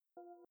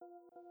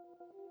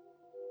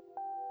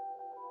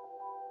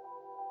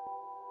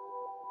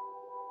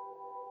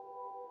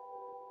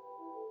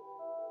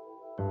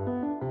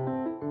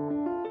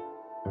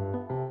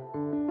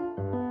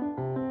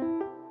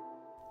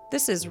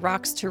This is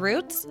Rocks to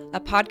Roots, a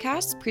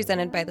podcast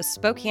presented by the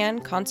Spokane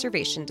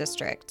Conservation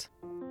District.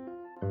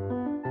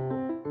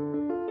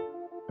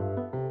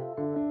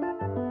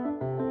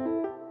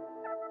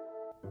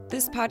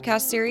 This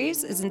podcast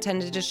series is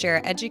intended to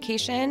share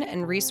education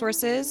and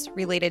resources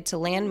related to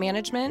land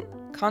management,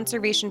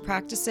 conservation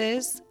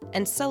practices,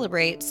 and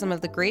celebrate some of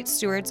the great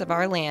stewards of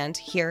our land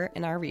here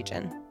in our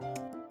region.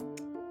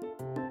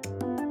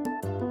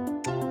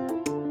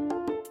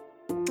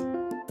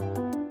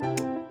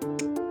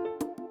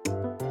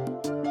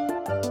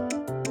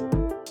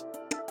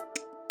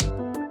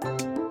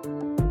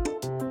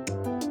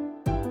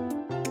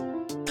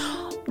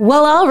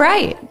 Well, all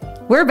right.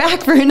 We're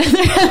back for another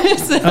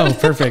episode. Oh,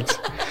 perfect.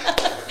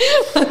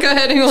 We'll go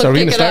ahead and we'll So are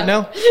we kick going to start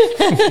now?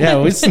 Yeah,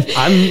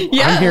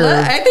 I'm here.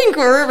 I think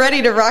we're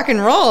ready to rock and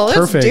roll. Let's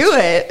Perfect. do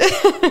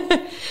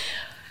it.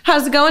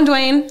 How's it going,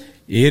 Dwayne?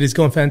 It is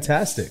going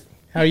fantastic.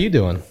 How are you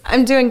doing?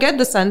 I'm doing good.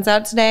 The sun's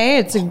out today.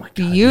 It's a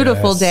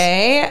beautiful yes.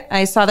 day.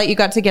 I saw that you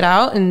got to get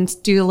out and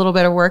do a little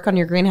bit of work on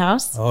your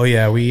greenhouse. Oh,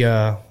 yeah.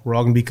 We're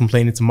all going to be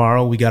complaining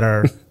tomorrow. We got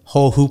our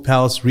whole hoop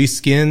house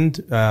reskinned.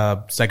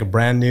 It's like a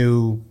brand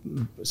new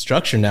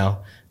structure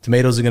now.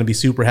 Tomatoes are going to be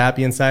super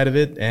happy inside of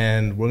it,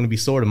 and we're going to be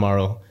sore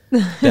tomorrow.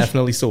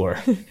 Definitely sore.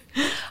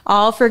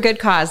 All for good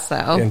cause,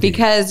 though, Indeed.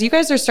 because you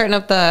guys are starting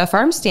up the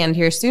farm stand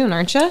here soon,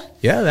 aren't you?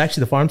 Yeah,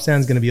 actually, the farm stand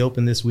is going to be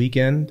open this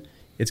weekend.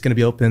 It's going to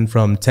be open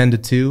from 10 to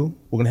 2.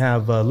 We're going to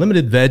have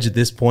limited veg at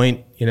this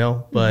point,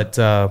 but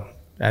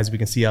as we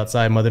can see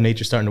outside, Mother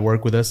Nature's starting to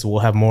work with us. So we'll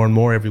have more and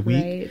more every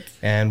week. Right.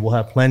 And we'll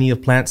have plenty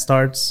of plant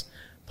starts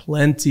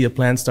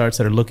that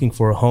are looking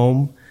for a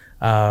home.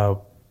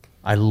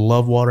 I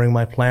love watering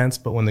my plants,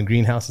 but when the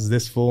greenhouse is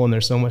this full and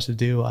there's so much to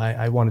do,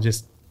 I want to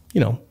just,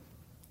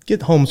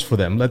 get homes for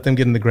them. Let them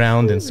get in the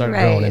ground and start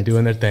growing and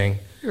doing their thing.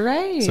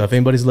 Right. So if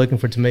anybody's looking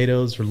for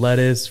tomatoes, for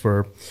lettuce,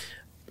 for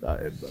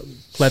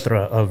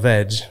plethora of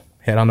veg,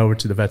 head on over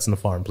to the Vets on the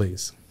Farm,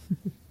 please.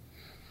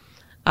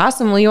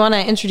 Awesome. Well, you want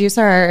to introduce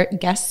our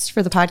guests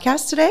for the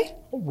podcast today?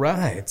 All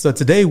right. So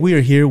today we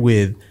are here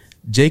with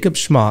Jacob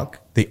Schmock,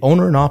 the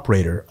owner and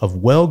operator of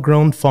Well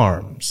Grown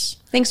Farms.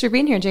 Thanks for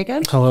being here,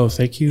 Jacob. Hello,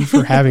 thank you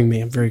for having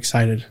me. I'm very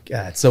excited.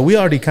 God, so we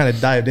already kind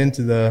of dived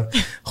into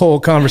the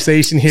whole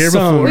conversation here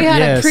before. We had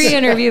Yes. a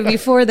pre-interview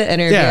before the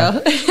interview.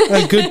 Yeah,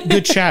 a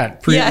good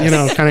chat.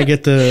 Yes. Kind of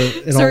get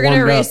it So all we're going to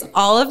warmed erase up.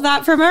 all of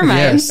that from our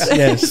minds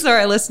yes. so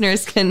our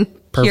listeners can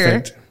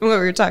Perfect. hear what we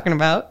were talking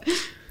about.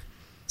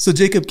 So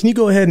Jacob, can you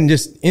go ahead and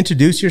just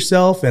introduce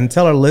yourself and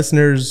tell our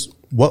listeners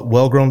what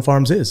Well Grown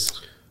Farms is?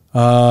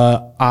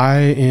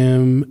 I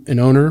am an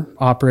owner,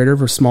 operator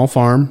of a small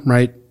farm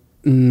right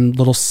in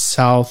little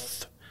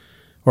south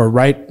or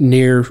right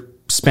near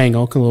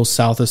Spangle, a little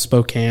south of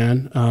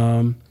Spokane,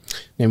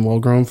 named Well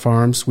Grown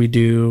Farms. We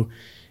do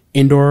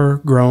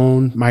indoor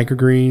grown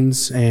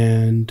microgreens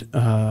and,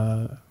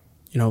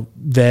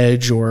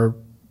 veg or,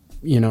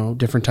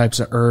 different types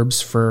of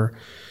herbs for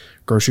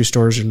grocery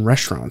stores and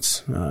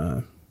restaurants.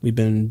 We've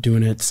been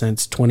doing it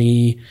since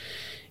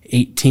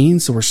 2018,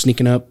 so we're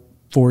sneaking up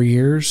 4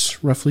 years,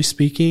 roughly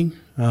speaking.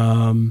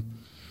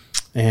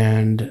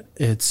 And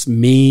it's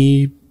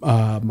me,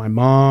 my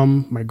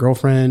mom, my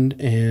girlfriend,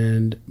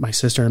 and my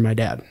sister and my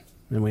dad.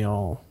 And we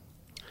all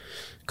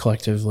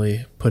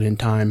collectively put in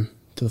time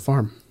to the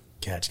farm.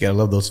 God, you gotta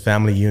love those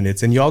family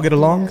units. And you all get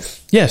along?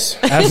 Yes,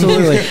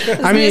 absolutely. I was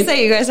going to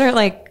say, you guys aren't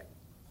like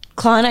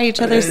clawing at each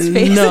other's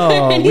face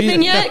no, or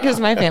anything yet? Because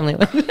my family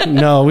would.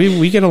 No,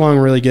 we get along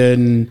really good.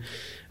 And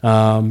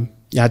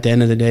at the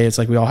end of the day, it's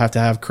like we all have to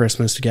have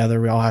Christmas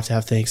together. We all have to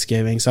have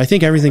Thanksgiving. So I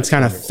think everything's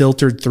kind of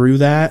filtered through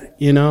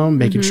that,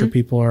 making sure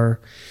people are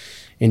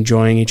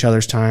enjoying each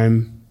other's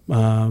time,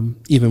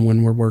 even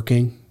when we're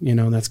working.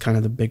 That's kind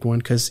of the big one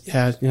because,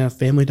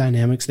 family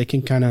dynamics, they can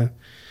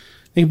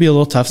be a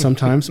little tough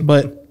sometimes,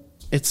 but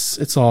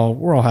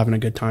we're all having a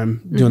good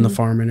time doing the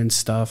farming and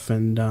stuff.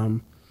 And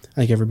I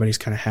think everybody's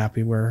kind of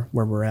happy where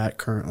we're at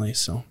currently.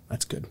 So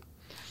that's good.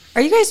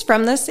 Are you guys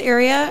from this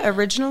area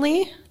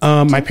originally?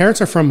 My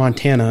parents are from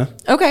Montana.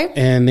 Okay.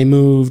 And they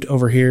moved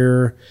over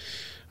here.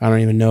 I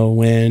don't even know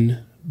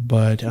when,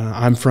 but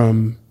I'm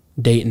from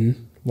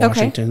Dayton,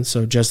 Washington. Okay.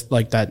 So just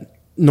like that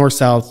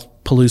north-south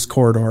Palouse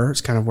corridor is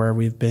kind of where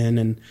we've been.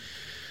 And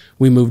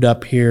we moved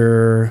up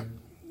here.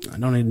 I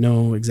don't even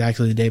know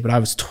exactly the date, but I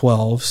was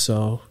 12.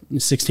 So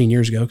 16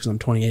 years ago because I'm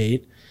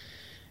 28.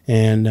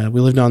 And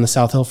we lived on the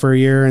South Hill for a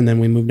year. And then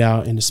we moved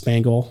out into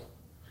Spangle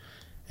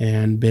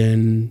and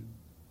been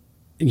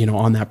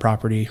on that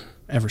property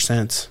ever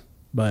since,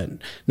 but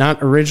not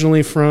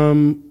originally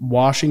from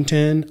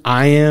Washington.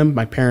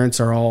 My parents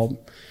are all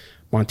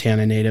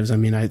Montana natives. I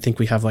mean, I think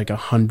we have like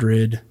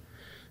 100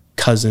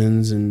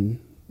 cousins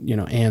and,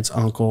 aunts,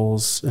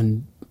 uncles,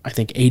 and I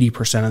think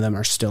 80% of them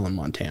are still in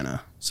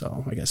Montana.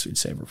 So I guess we'd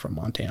say we're from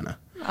Montana.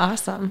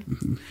 Awesome.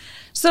 Mm-hmm.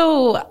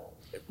 So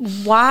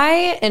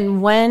why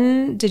and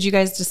when did you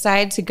guys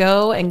decide to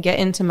go and get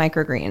into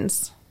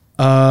microgreens?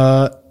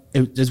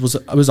 It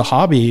was a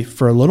hobby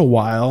for a little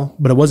while,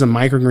 but it wasn't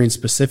microgreen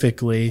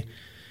specifically.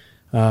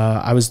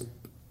 I was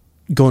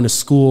going to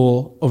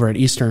school over at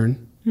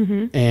Eastern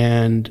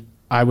And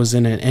I was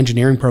in an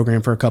engineering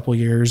program for a couple of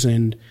years,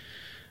 and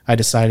I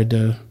decided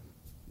to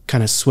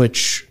kind of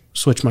switch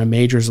my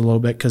majors a little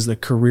bit because the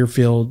career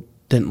field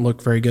didn't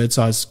look very good.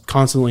 So I was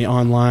constantly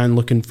online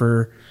looking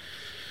for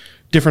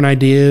different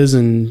ideas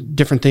and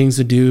different things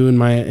to do in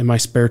my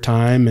spare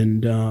time.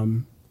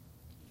 And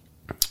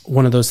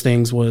one of those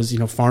things was,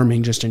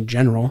 farming just in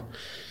general,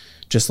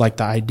 just like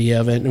the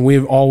idea of it. And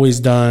we've always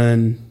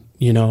done,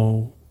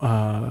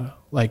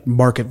 like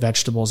market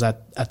vegetables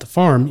at the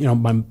farm,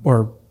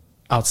 or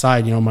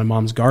outside, my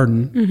mom's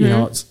garden,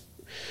 it's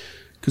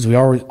because we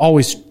are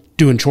always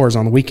doing chores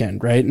on the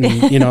weekend, right? And,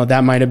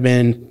 that might have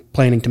been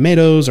planting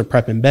tomatoes or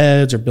prepping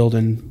beds or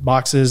building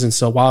boxes. And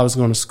so while I was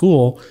going to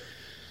school,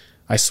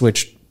 I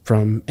switched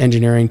from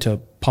engineering to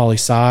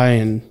poli-sci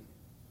and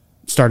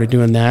started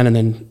doing that. And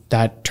then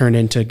that turned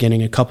into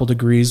getting a couple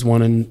degrees,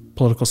 one in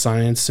political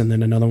science and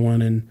then another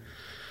one in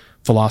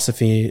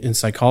philosophy and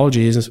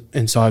psychology.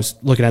 And so I was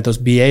looking at those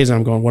BAs and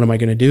I'm going, what am I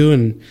going to do?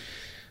 And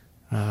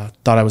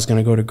thought I was going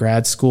to go to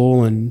grad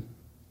school, and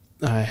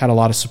I had a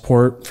lot of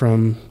support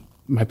from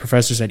my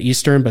professors at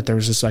Eastern, but there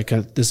was just like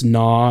this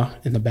gnaw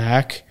in the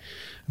back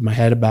of my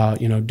head about,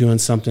 doing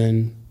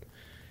something,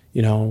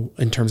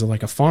 in terms of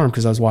like a farm,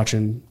 because I was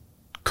watching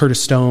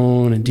Curtis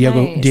Stone and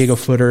Diego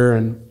Footer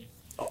and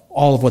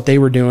all of what they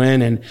were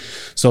doing. And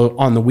so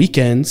on the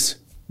weekends,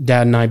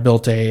 Dad and I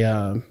built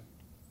a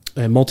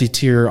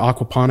multi-tier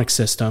aquaponics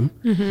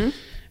system.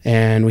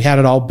 And we had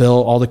it all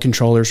built, all the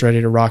controllers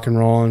ready to rock and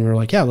roll. And we were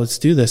like, yeah, let's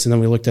do this. And then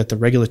we looked at the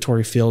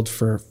regulatory field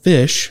for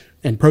fish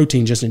and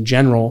protein just in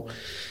general.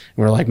 And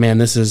we were like, man,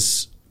 this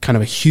is kind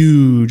of a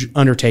huge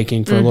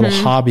undertaking for a little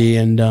hobby.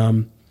 And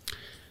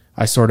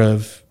I sort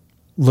of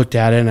looked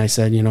at it and I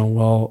said,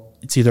 well,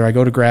 it's either I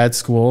go to grad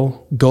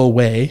school, go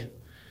away,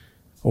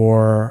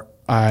 or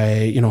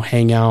I,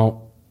 hang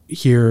out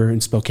here in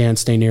Spokane,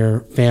 stay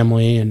near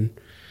family and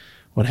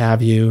what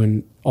have you.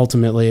 And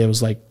ultimately it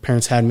was like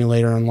parents had me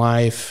later in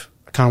life.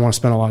 I kind of want to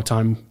spend a lot of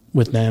time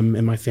with them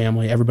and my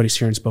family. Everybody's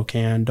here in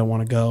Spokane, don't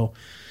want to go.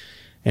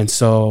 And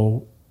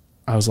so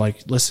I was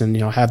like, listen,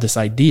 I have this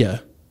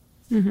idea.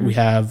 We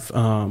have,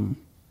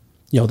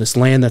 this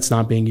land that's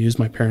not being used.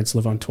 My parents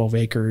live on 12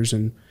 acres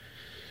and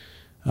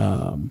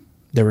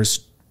there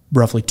was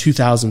roughly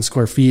 2,000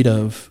 square feet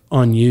of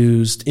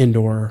unused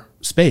indoor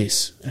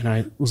space. And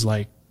I was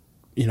like,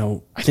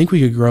 I think we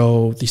could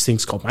grow these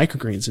things called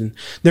microgreens. And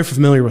they're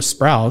familiar with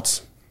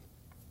sprouts,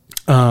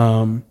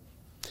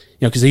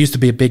 because they used to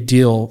be a big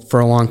deal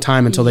for a long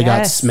time until they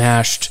got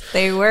smashed.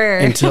 They were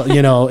into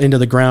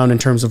the ground in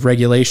terms of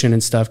regulation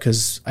and stuff.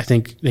 Cause I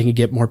think they can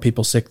get more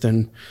people sick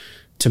than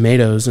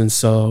tomatoes. And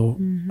so,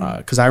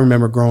 cause I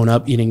remember growing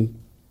up eating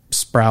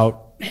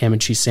sprout ham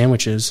and cheese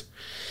sandwiches.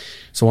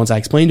 So once I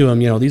explained to them,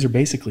 these are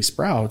basically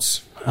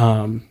sprouts,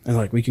 and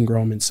like, we can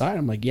grow them inside.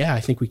 I'm like, yeah, I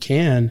think we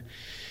can.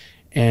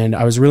 And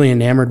I was really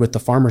enamored with the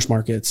farmers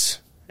markets.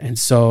 And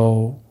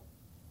so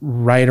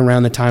right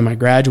around the time I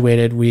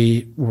graduated,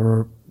 we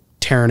were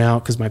tearing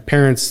out, because my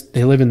parents,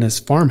 they live in this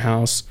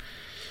farmhouse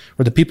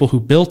where the people who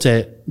built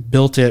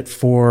it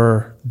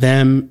for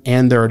them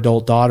and their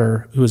adult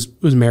daughter who was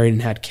married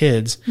and had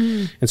kids.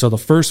 And so the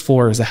first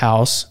floor is a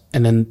house,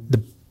 and then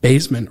the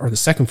basement or the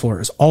second floor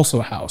is also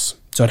a house.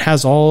 So it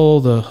has all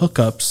the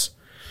hookups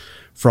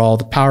for all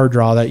the power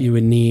draw that you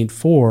would need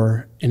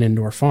for an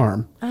indoor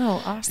farm.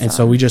 Oh, awesome. And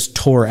so we just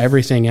tore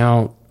everything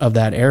out of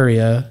that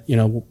area.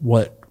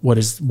 What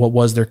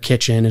was their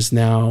kitchen is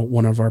now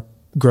one of our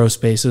grow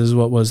spaces.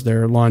 What was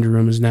their laundry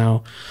room is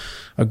now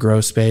a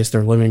grow space.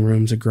 Their living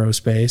room's a grow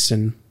space.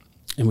 And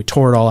we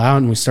tore it all out,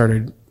 and we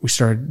started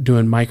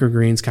doing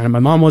microgreens kind of. My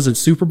mom wasn't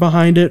super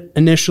behind it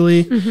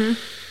initially,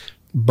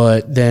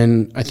 but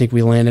then I think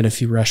we landed a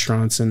few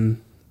restaurants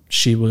and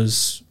she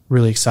was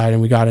really excited.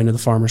 We got into the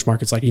farmers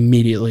markets like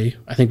immediately.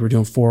 I think we're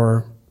doing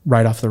 4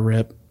 right off the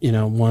rip.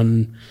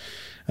 One,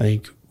 I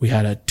think we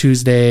had a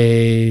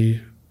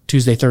Tuesday,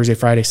 Thursday,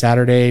 Friday,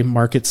 Saturday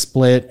market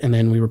split. And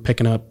then we were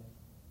picking up,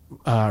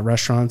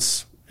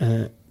 restaurants,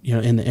 in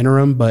the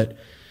interim, but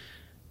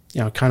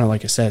kind of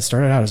like I said, it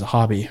started out as a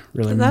hobby,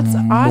 really. That's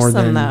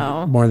awesome,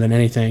 though. More than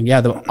anything.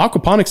 Yeah. The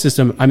aquaponics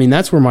system, I mean,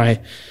 that's where my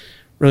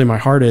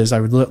heart is. I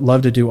would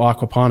love to do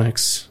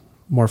aquaponics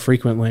more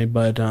frequently,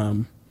 but,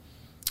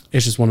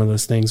 it's just one of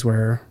those things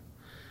where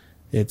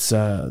it's,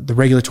 the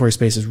regulatory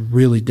space is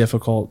really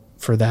difficult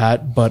for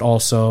that, but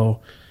also,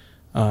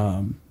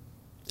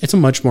 it's a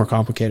much more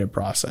complicated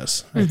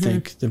process, I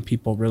think, than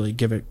people really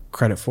give it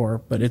credit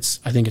for. But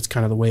I think it's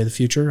kind of the way of the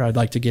future. I'd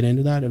like to get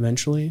into that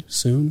eventually,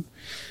 soon.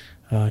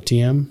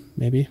 TM,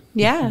 maybe.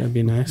 Yeah. That'd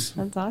be nice.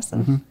 That's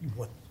awesome.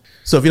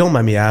 So if you don't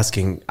mind me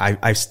asking,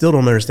 I still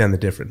don't understand the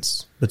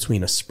difference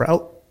between a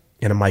sprout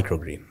and a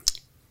microgreen.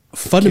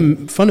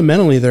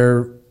 Fundamentally,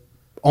 they're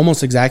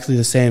almost exactly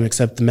the same,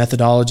 except the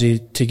methodology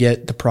to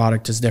get the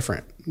product is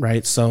different,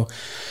 right? So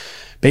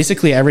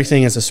basically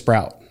everything is a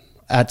sprout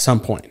at some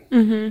point,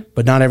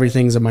 but not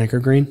everything's a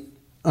microgreen.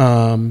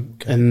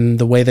 And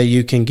the way that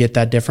you can get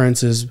that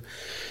difference is,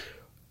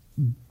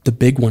 the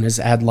big one is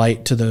add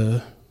light to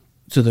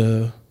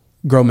the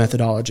grow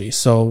methodology.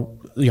 So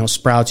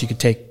sprouts, you could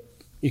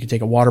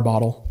take a water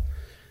bottle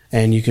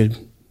and you could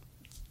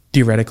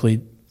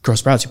theoretically grow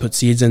sprouts. You put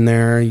seeds in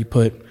there, you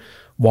put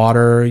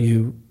water,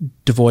 you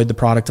devoid the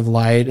product of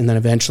light, and then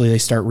eventually they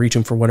start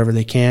reaching for whatever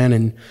they can,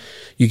 and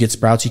you get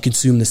sprouts. You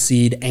consume the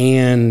seed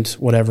and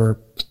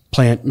whatever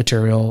plant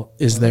material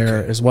is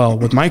there as well.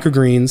 With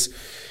microgreens,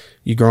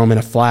 you grow them in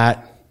a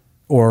flat,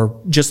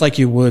 or just like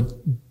you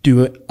would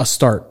do a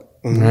start,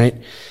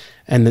 right?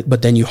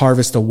 But then you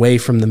harvest away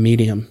from the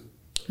medium.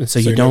 And so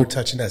you don't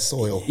touching that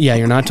soil. Yeah,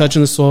 you're not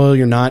touching the soil.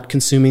 You're not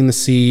consuming the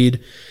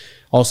seed.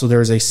 Also,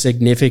 there's a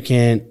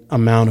significant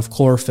amount of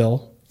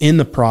chlorophyll in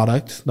the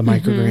product, the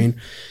microgreen,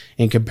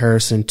 in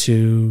comparison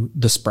to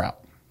the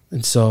sprout.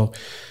 And so,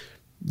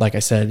 like I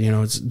said,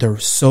 they're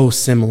so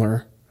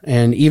similar.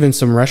 And even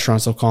some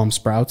restaurants will call them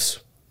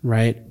sprouts,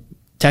 right?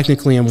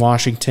 Technically in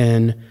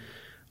Washington,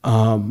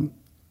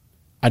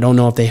 I don't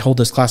know if they hold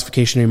this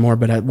classification anymore,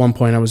 but at one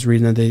point I was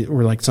reading that they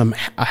were like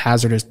a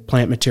hazardous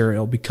plant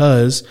material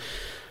because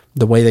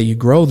the way that you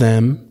grow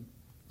them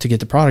to get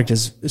the product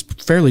is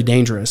fairly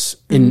dangerous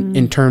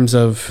in terms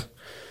of,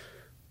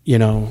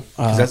 that's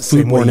the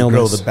same way you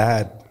grow the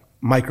bad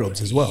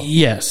microbes as well.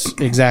 Yes,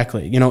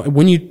 exactly.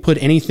 When you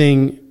put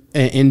anything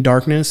in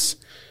darkness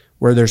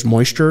where there's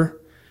moisture,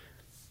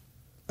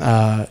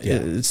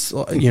 it's,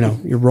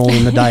 you're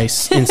rolling the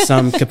dice in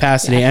some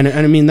capacity. And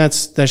I mean,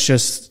 that's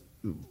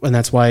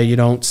why you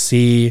don't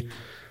see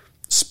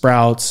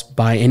sprouts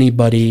by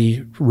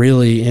anybody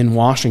really in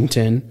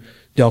Washington.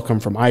 They'll come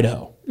from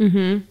Idaho.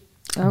 Okay.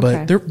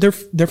 But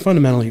they're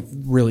fundamentally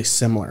really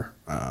similar.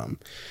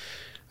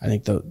 I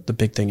think the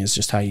big thing is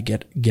just how you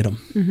get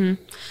them.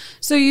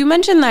 So you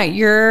mentioned that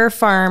your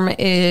farm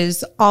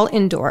is all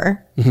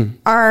indoor.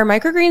 Are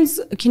microgreens,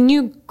 can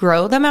you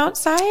grow them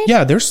outside?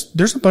 Yeah,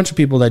 there's a bunch of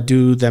people that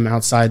do them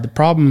outside. The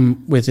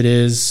problem with it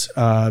is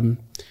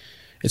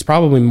it's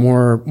probably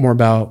more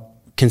about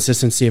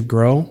consistency of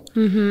grow.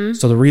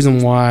 So the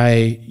reason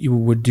why you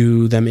would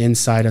do them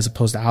inside as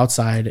opposed to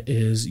outside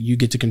is you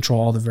get to control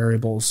all the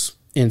variables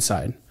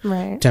inside.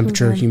 Right.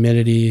 Temperature,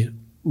 humidity,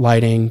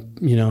 lighting,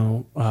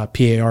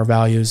 PAR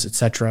values,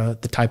 etc.,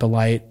 the type of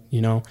light,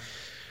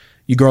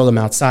 you grow them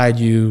outside,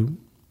 you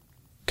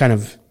kind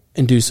of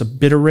induce a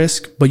bit of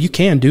risk, but you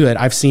can do it.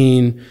 I've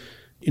seen,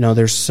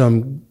 there's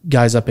some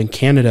guys up in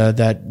Canada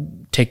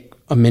that take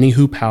a mini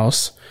hoop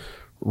house,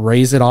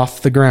 raise it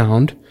off the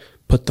ground,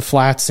 put the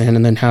flats in,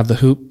 and then have the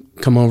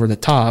hoop come over the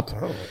top.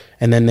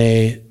 And then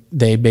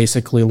they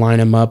basically line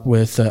them up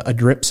with a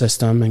drip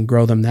system and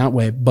grow them that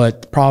way.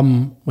 But the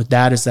problem with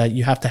that is that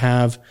you have to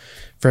have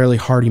fairly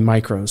hardy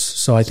micros.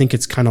 So I think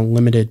it's kind of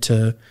limited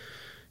to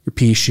your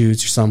pea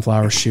shoots, your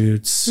sunflower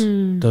shoots,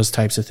 those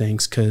types of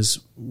things. Because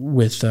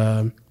with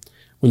when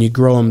you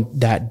grow them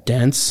that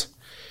dense,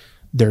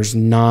 there's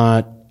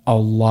not a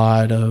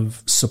lot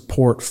of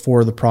support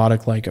for the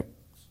product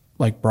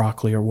like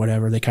broccoli or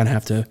whatever. They kind of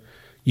have to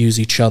use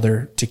each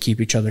other to keep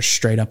each other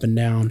straight up and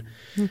down.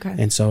 Okay.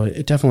 And so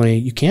it definitely,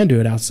 you can do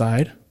it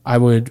outside. I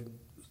would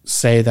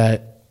say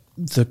that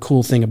the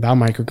cool thing about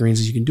microgreens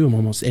is you can do them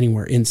almost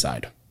anywhere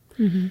inside.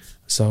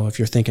 So if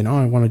you're thinking,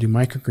 I want to do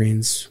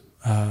microgreens,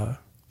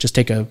 just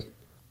take a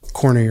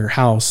corner of your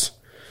house,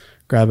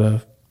 grab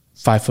a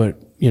 5-foot,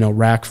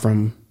 rack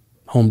from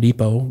Home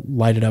Depot,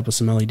 light it up with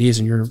some LEDs,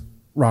 and you're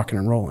rocking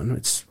and rolling.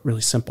 It's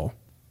really simple.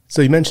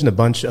 So you mentioned a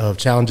bunch of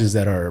challenges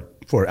that are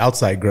for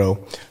outside grow.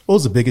 What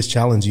was the biggest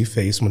challenge you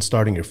faced when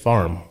starting your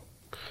farm?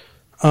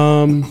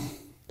 I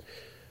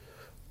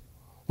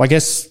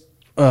guess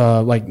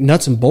like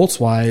nuts and bolts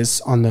wise,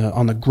 on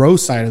the grow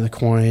side of the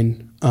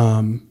coin,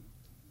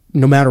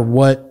 no matter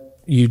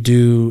what you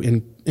do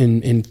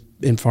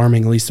in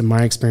farming, at least in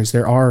my experience,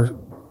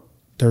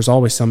 there's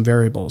always some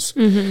variables.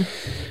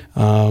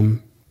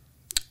 And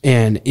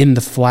in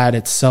the flat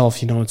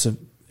itself,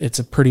 it's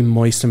a pretty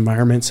moist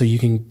environment, so you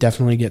can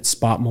definitely get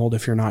spot mold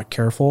if you're not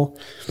careful.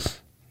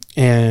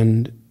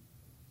 And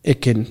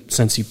it can,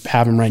 since you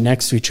have them right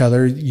next to each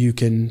other, you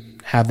can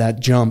have that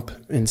jump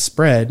and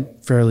spread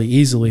fairly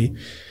easily.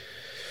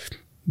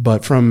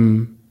 But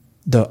from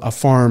a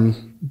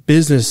farm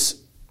business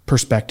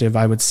perspective,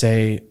 I would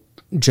say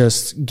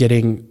just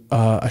getting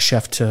a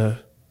chef to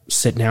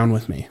sit down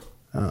with me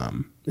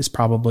is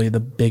probably the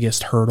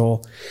biggest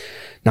hurdle.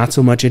 Not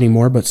so much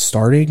anymore, but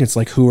starting, it's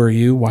like, who are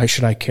you? Why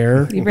should I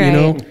care?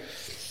 Right.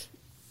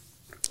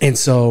 And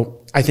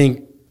so I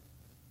think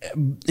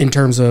in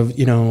terms of,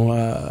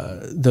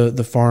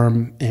 the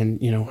farm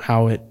and,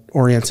 how it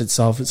orients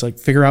itself, it's like,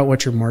 figure out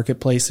what your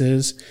marketplace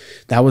is.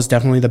 That was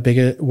definitely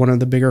one of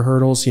the bigger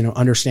hurdles,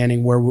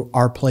 understanding where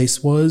our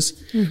place was,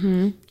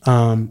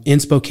 in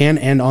Spokane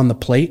and on the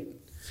plate.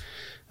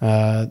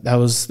 That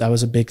was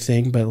a big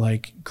thing, but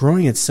like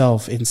growing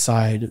itself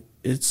inside,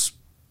 it's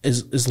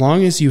as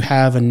long as you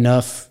have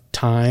enough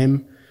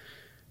time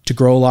to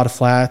grow a lot of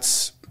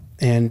flats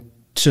and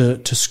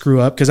to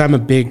screw up, because I'm a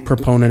big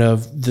proponent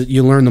of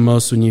you learn the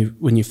most when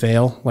you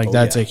fail. Like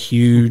that's a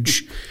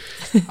huge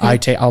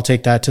I'll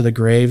take that to the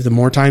grave. The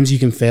more times you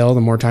can fail,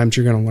 the more times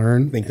you're going to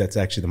learn. I think that's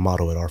actually the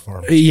motto at our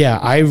farm. Yeah.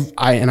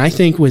 I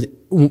think with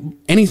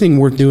anything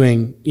worth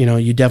doing,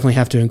 you definitely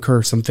have to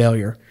incur some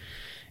failure,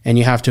 and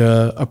you have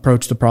to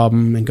approach the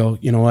problem and go,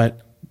 you know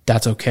what,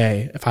 that's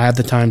okay. If I have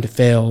the time to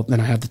fail, then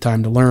I have the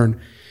time to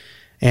learn.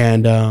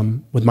 And,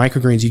 with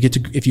microgreens,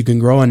 if you can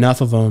grow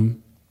enough of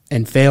them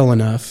and fail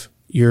enough,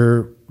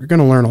 you're going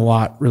to learn a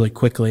lot really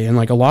quickly. And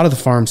like a lot of the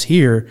farms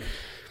here,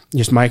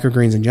 just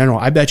microgreens in general,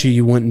 I bet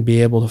you wouldn't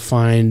be able to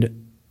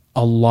find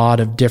a lot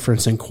of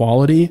difference in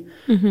quality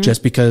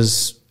just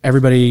because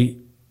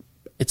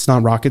it's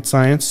not rocket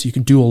science. You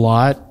can do a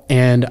lot.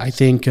 And I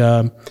think,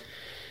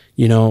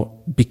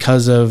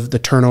 because of the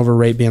turnover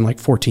rate being like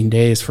 14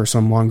 days for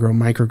some long grown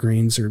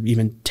microgreens, or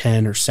even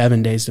 10 or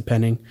 7 days,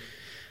 depending,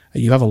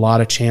 you have a lot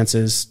of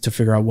chances to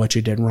figure out what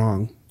you did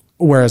wrong.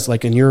 Whereas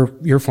like in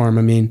your farm,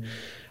 I mean,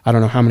 I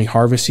don't know how many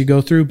harvests you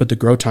go through, but the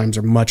grow times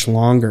are much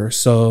longer.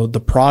 So the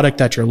product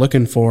that you're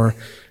looking for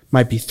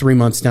might be 3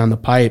 months down the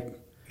pipe,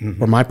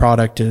 where my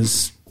product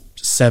is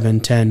 7,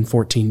 10,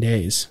 14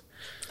 days.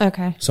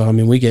 Okay. So, I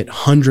mean, we get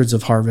hundreds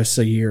of harvests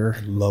a year.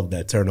 I love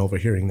that turnover,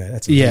 hearing that.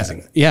 That's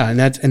amazing. Yeah.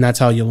 And that's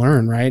how you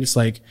learn, right? It's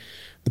like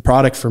the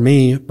product for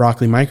me,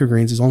 broccoli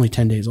microgreens, is only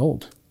 10 days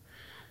old.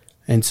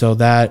 And so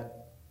that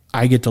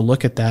I get to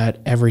look at that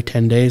every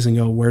 10 days and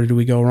go, where did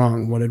we go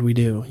wrong? What did we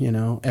do?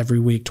 Every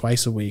week,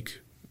 twice a week,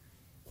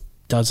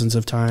 dozens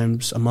of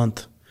times a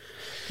month.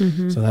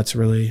 So that's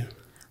really...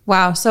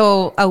 Wow.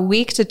 So a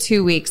week to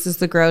 2 weeks is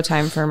the grow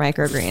time for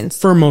microgreens.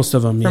 For most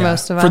of them,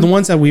 For the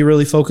ones that we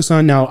really focus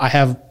on. Now, I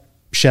have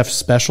chef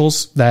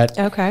specials that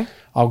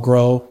I'll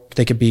grow.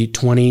 They could be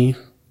 20,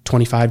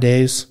 25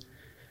 days.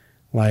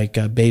 Like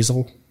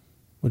basil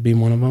would be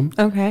one of them.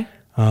 Okay.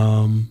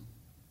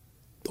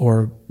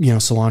 Or,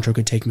 cilantro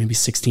could take maybe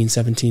 16,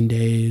 17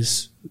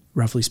 days,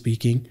 roughly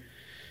speaking.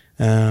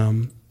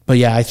 But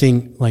yeah, I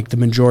think like the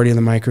majority of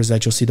the micros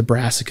that you'll see, the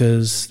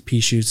brassicas, pea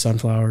shoots,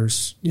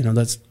 sunflowers,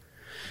 that's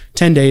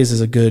 10 days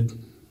is a good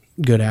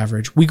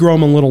average. We grow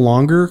them a little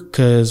longer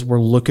because we're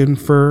looking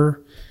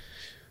for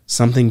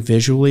something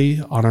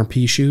visually on our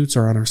pea shoots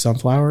or on our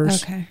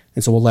sunflowers. Okay.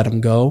 And so we'll let them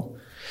go,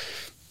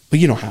 but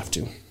you don't have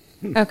to.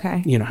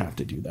 Okay. You don't have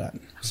to do that.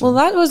 So. Well,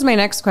 that was my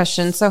next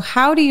question. So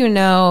how do you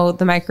know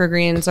the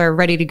microgreens are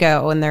ready to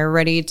go and they're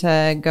ready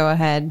to go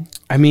ahead?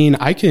 I mean,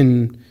 I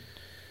can...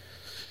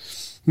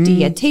 Do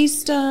you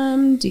taste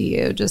them? Do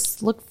you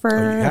just look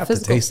for a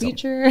physical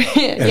feature?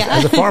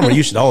 As a farmer,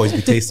 you should always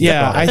be tasting the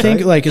product, I think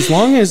right? like as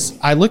long as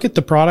I look at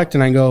the product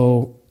and I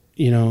go,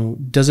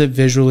 does it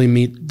visually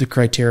meet the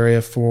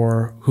criteria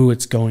for who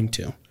it's going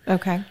to?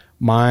 Okay.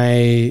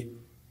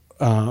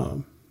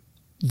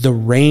 The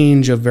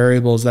range of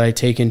variables that I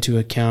take into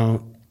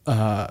account,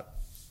 they're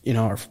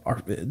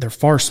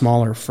far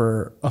smaller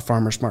for a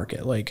farmer's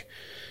market. Like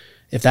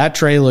if that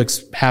tray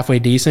looks halfway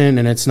decent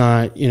and it's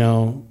not,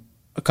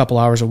 a couple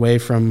hours away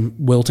from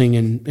wilting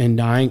and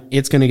dying,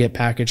 it's going to get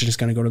packaged and it's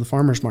going to go to the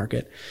farmer's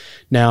market.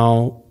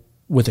 Now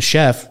with a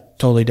chef,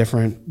 totally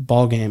different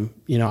ball game.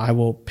 I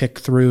will pick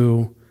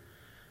through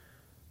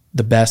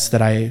the best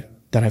that I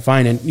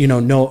find, and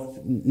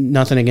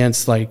nothing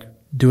against like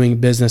doing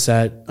business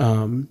at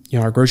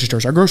our grocery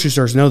stores. Our grocery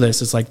stores know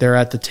this. It's like they're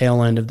at the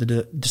tail end of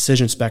the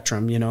decision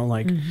spectrum.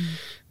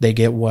 They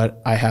get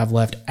what I have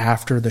left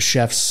after the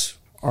chefs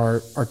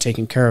are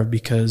taken care of,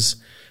 because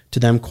to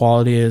them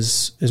quality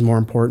is more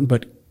important,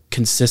 but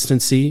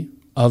consistency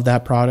of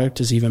that product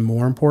is even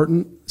more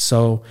important.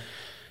 So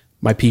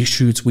my pea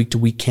shoots week to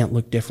week can't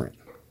look different.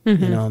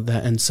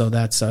 And so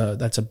that's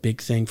a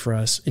big thing for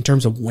us in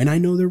terms of when I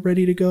know they're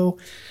ready to go.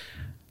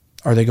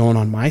 Are they going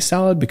on my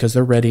salad because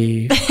they're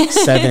ready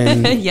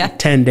 7,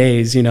 10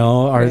 days,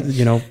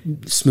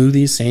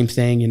 smoothies, same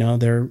thing,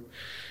 they're,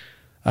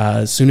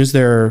 as soon as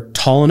they're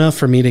tall enough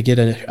for me to get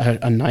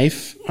a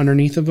knife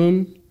underneath of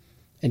them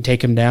and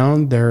take them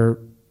down, they're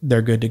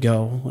good to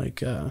go.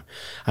 Like, I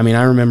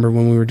remember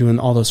when we were doing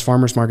all those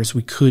farmers markets,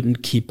 we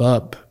couldn't keep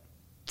up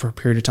for a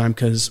period of time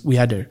because we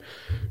had to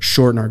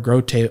shorten our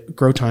grow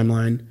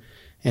timeline.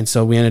 And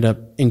so we ended up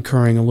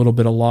incurring a little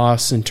bit of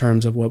loss in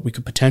terms of what we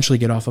could potentially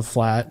get off a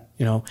flat,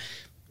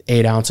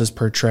 8 ounces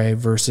per tray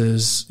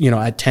versus,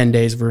 at 10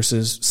 days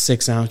versus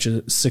 6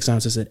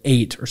 ounces at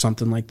 8 or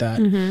something like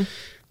that.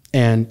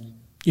 And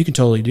you can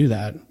totally do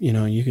that.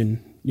 You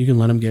can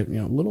let them get,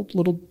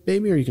 little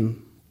baby, or you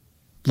can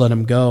let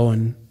them go,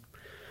 and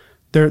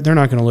they're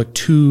not going to look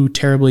too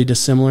terribly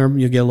dissimilar.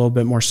 You'll get a little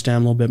bit more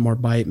stem, a little bit more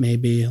bite,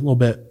 maybe a little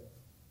bit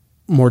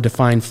more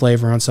defined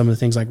flavor on some of the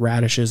things like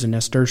radishes and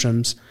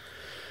nasturtiums.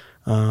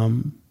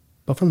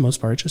 But for the most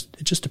part,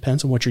 it just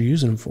depends on what you're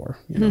using them for.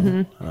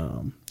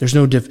 There's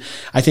no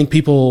I think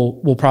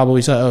people will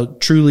probably say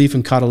true leaf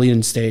and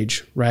cotyledon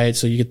stage, right?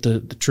 So you get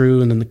the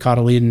true and then the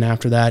cotyledon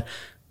after that.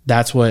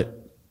 That's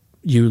what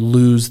you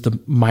lose the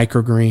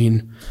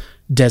microgreen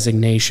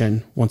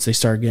designation once they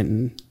start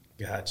getting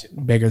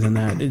bigger than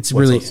that. It's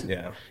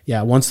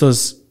once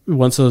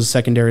those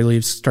secondary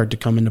leaves start to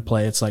come into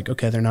play, it's like,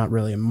 okay, they're not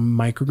really a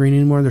microgreen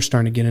anymore. They're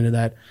starting to get into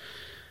that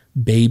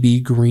baby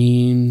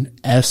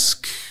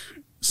green-esque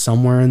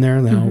somewhere in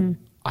there. Now,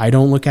 I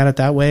don't look at it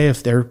that way.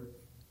 If they're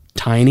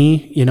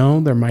tiny, they're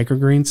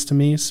microgreens to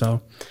me.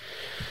 So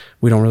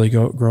we don't really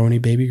grow any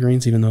baby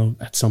greens, even though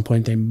at some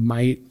point they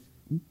might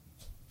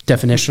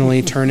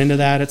definitionally turn into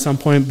that at some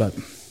point, but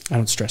I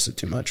don't stress it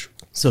too much.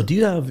 So do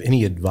you have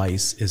any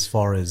advice as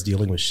far as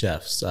dealing with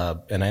chefs?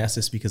 And I ask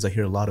this because I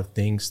hear a lot of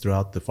things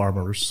throughout the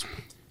farmers.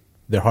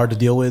 They're hard to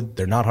deal with.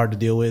 They're not hard to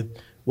deal with.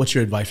 What's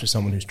your advice for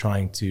someone who's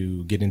trying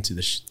to get into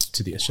the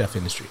chef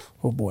industry?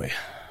 Oh boy,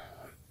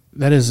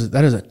 that is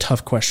a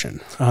tough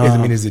question.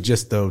 Is it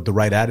just the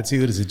right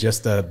attitude? Is it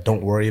just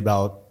don't worry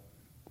about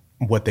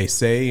what they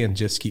say and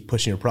just keep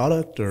pushing your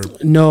product? Or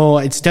no,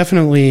 it's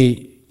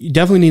you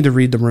definitely need to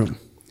read the room,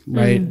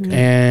 right?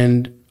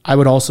 And I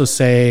would also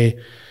say,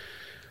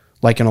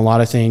 like in a lot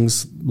of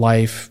things,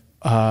 life,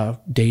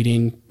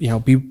 dating,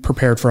 be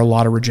prepared for a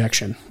lot of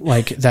rejection.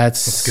 Like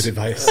that's good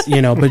advice.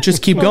 But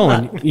just keep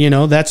going.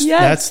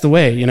 That's the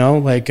way.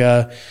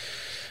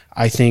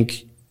 I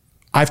think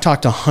I've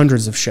talked to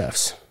hundreds of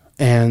chefs,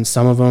 and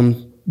some of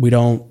them we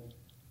don't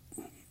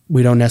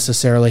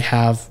necessarily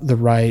have the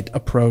right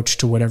approach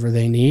to whatever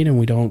they need, and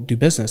we don't do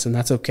business, and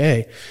that's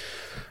okay.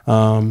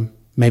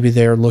 Maybe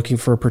they're looking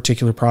for a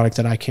particular product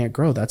that I can't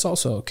grow. That's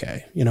also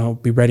okay.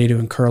 Be ready to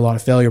incur a lot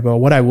of failure. But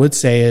what I would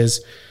say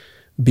is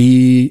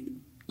be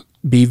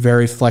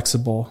very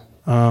flexible.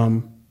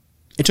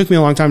 It took me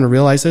a long time to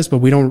realize this, but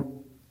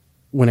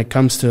when it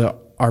comes to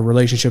our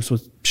relationships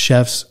with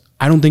chefs,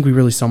 I don't think we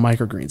really sell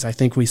microgreens. I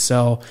think we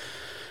sell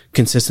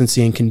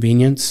consistency and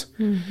convenience,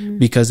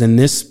 because in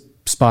this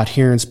spot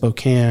here in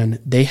Spokane,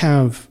 they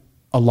have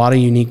a lot of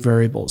unique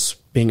variables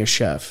being a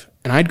chef.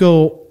 And I'd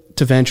go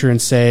to venture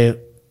and say,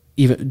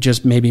 even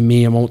just maybe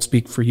me, I won't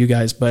speak for you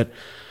guys, but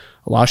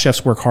a lot of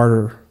chefs work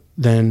harder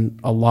than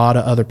a lot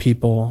of other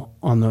people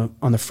on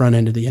the front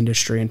end of the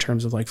industry in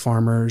terms of like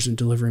farmers and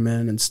delivery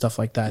men and stuff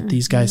like that.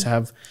 These guys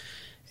have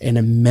an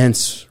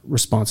immense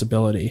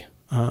responsibility,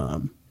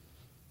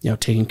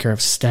 taking care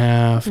of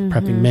staff,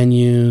 prepping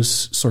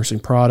menus,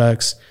 sourcing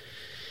products.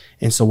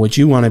 And so what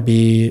you want to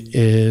be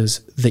is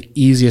the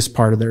easiest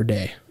part of their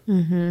day.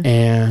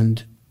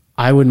 And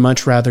I would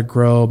much rather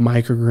grow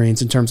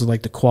microgreens in terms of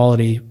like the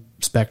quality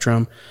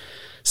spectrum,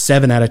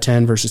 7 out of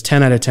 10 versus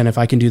 10 out of 10. If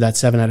I can do that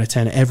 7 out of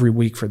 10 every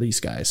week for these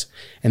guys,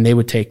 and they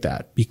would take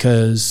that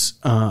because,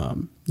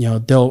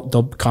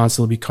 they'll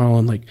constantly be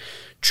calling like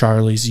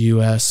Charlie's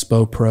US,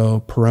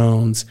 SpoPro,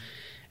 Perone's,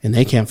 and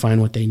they can't find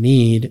what they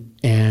need.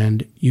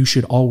 And you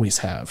should always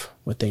have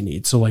what they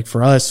need. So like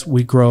for us,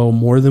 we grow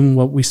more than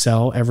what we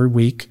sell every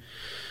week,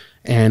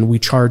 and we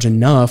charge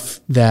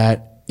enough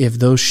that if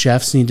those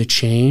chefs need to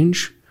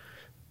change,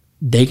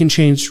 they can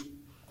change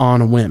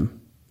on a whim.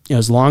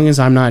 As long as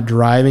I'm not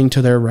driving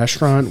to their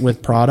restaurant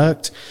with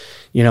product,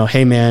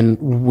 hey man,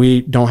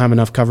 we don't have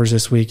enough covers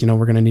this week.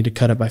 We're going to need to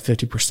cut it by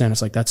 50%.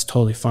 It's like, that's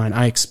totally fine.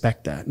 I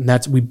expect that.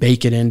 And we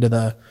bake it into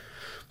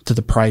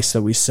the price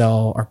that we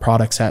sell our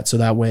products at. So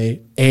that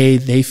way,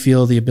 they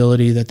feel the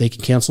ability that they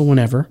can cancel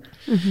whenever,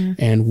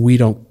 and we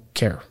don't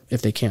care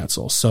if they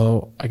cancel.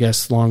 So I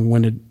guess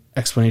long-winded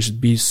explanation,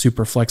 be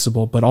super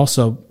flexible, but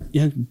also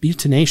be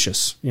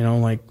tenacious,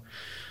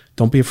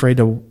 don't be afraid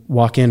to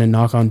walk in and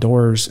knock on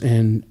doors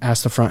and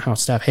ask the front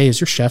house staff, hey, is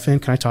your chef in?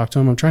 Can I talk to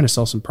him? I'm trying to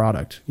sell some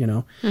product,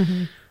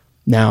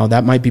 Now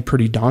that might be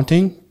pretty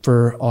daunting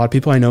for a lot of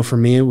people. I know for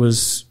me, it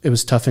was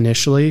tough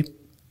initially,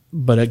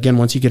 but again,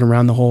 once you get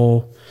around the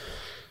whole,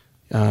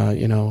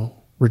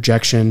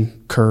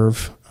 rejection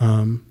curve,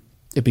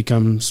 it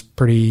becomes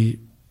pretty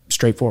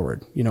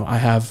straightforward. I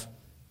have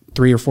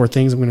 3 or 4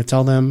 things I'm going to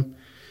tell them.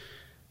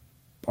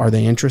 Are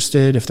they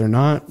interested? If they're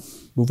not,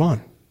 move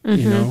on.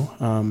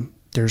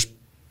 There's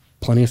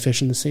plenty of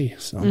fish in the sea.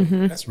 So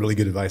that's really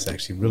good advice,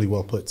 actually. Really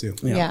well put, too.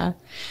 Yeah.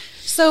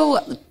 So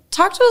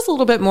talk to us a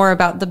little bit more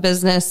about the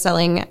business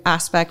selling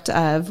aspect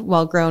of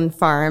Well-Grown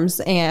Farms,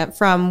 and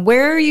from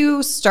where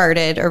you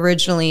started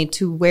originally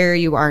to where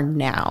you are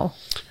now.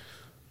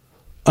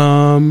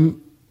 So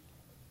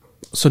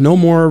no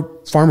more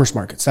farmers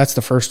markets. That's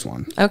the first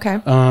one. Okay.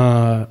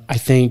 I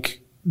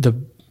think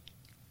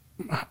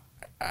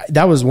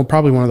that was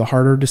probably one of the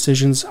harder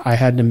decisions I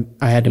had to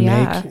make.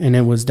 And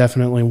it was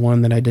definitely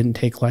one that I didn't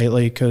take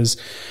lightly, because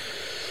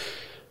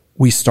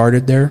we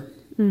started there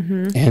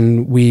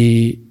and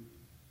we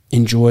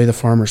enjoy the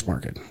farmer's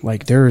market.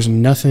 Like there is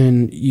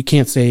nothing, you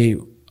can't say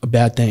a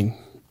bad thing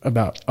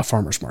about a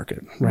farmer's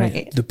market,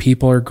 right? The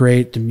people are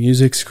great. The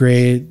music's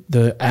great.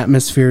 The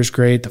atmosphere is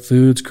great. The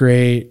food's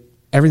great.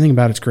 Everything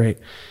about it's great.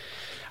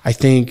 I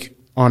think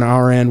on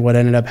our end, what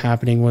ended up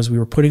happening was we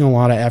were putting a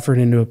lot of effort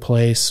into a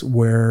place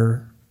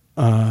where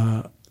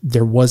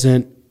there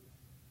wasn't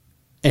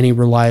any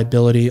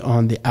reliability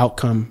on the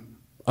outcome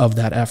of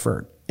that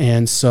effort.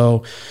 And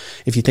so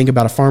if you think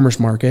about a farmer's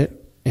market,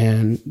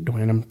 and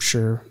Dwayne, I'm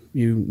sure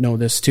you know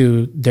this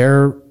too,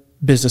 their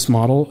business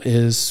model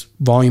is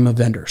volume of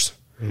vendors.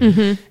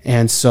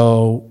 And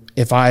so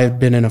if I had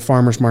been in a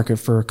farmer's market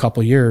for a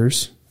couple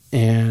years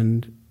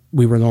and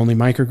we were the only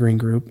microgreen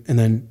group, and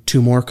then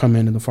 2 more come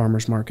into the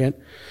farmer's market,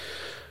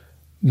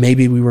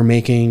 maybe we were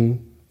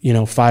making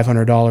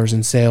 $500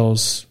 in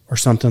sales or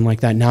something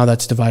like that. Now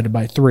that's divided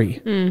by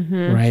 3,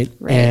 right?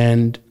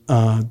 And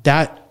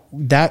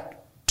that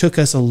took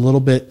us a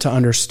little bit to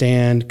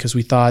understand, because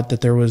we thought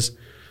that there was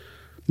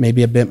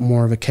maybe a bit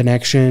more of a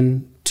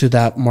connection to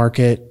that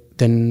market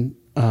than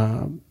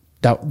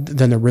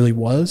there really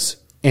was.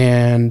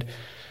 And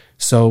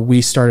so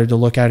we started to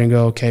look at it and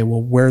go, okay,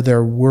 well, where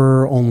there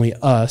were only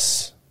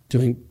us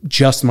doing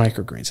just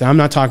microgreens. And I'm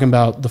not talking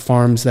about the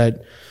farms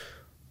that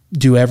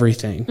do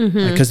everything,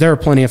 because there are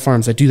plenty of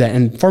farms that do that,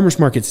 and farmers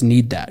markets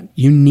need that.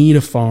 You need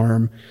a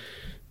farm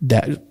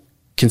that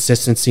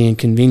consistency and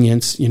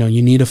convenience. You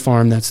need a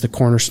farm that's the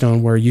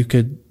cornerstone where you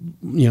could,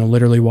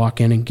 literally walk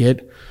in and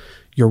get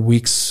your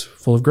week's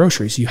full of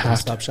groceries. You have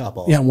one-stop shop.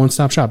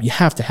 One-stop shop. You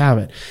have to have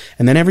it.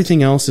 And then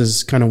everything else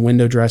is kind of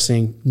window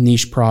dressing,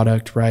 niche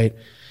product, right?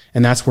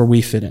 And that's where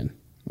we fit in,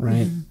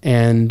 right?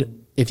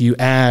 And if you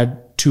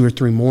add 2 or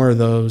 3 more of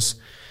those,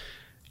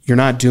 you're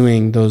not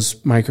doing those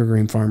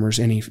microgreen farmers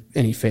any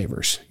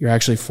favors. You're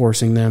actually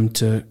forcing them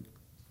to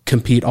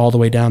compete all the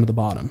way down to the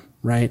bottom,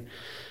 right?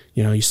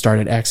 You start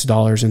at X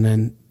dollars, and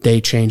then they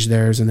change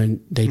theirs, and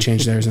then they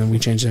change theirs, and then we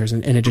change theirs,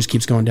 and it just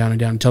keeps going down and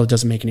down until it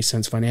doesn't make any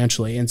sense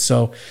financially. And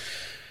so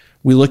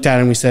we looked at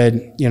it and we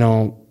said,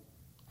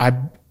 I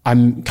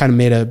kind of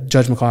made a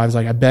judgment call. I was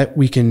like, I bet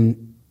we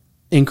can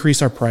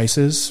increase our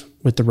prices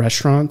with the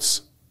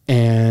restaurants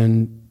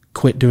and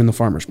quit doing the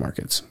farmers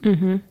markets.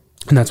 And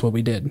that's what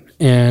we did.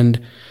 And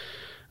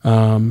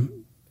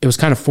it was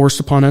kind of forced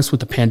upon us with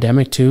the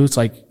pandemic too. It's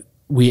like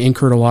we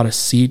incurred a lot of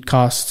seed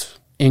cost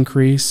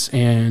increase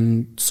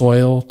and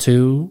soil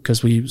too,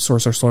 because we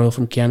source our soil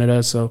from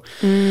Canada. So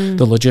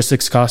the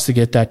logistics cost to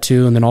get that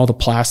too. And then all the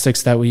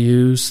plastics that we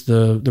use,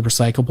 the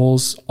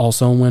recyclables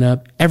also went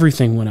up.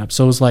 Everything went up.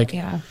 So it was like,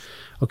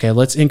 okay,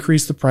 let's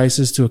increase the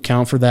prices to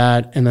account for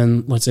that. And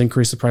then let's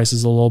increase the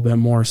prices a little bit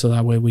more, so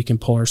that way we can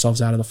pull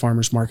ourselves out of the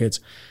farmers markets.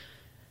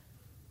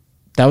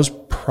 That was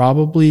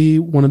probably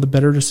one of the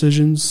better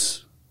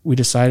decisions we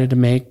decided to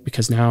make,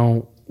 because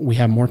now we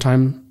have more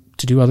time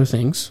to do other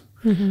things.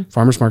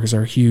 Farmers markets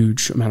are a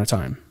huge amount of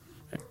time.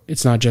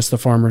 It's not just the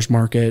farmers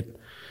market.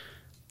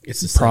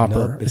 It's the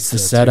proper. It's the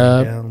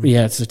setup.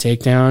 Yeah, it's the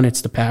takedown. It's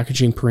the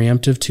packaging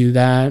preemptive to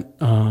that.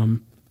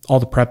 All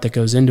the prep that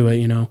goes into it.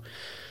 It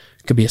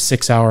could be a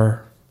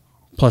 6-hour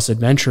plus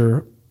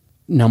adventure.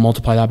 Now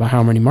multiply that by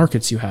how many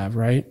markets you have,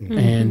 right?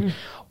 And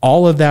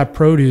all of that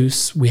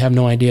produce, we have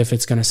no idea if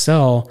it's going to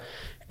sell,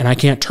 and I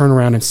can't turn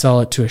around and sell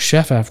it to a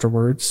chef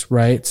afterwards,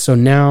 right? So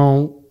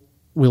now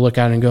we look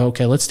at it and go,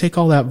 okay, let's take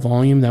all that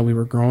volume that we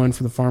were growing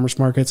for the farmers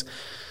markets.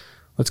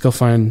 Let's go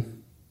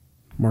find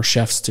more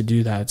chefs to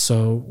do that.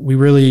 So we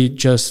really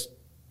just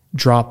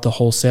dropped the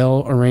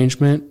wholesale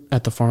arrangement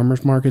at the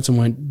farmers markets and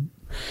went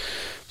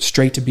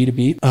straight to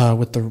B2B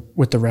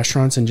with the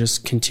restaurants, and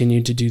just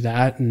continued to do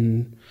that.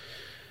 And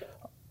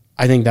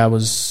I think that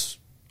was,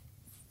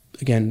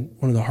 again,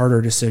 one of the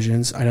harder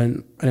decisions. I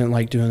didn't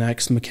like doing that,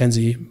 because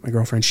Mackenzie, my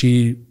girlfriend,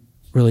 she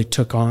really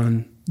took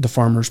on the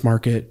farmers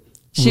market.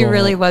 She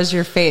really was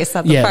your face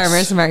at the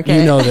farmers market.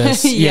 You know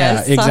this.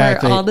 Yes, yeah,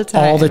 exactly. all the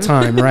time. All the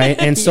time, right?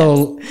 And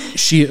so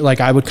she,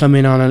 I would come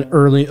in on an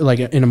early,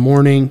 in the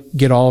morning,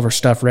 get all of her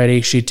stuff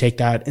ready. She'd take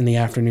that in the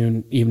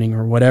afternoon, evening,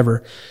 or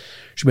whatever.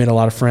 She made a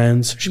lot of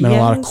friends. She met a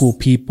lot of cool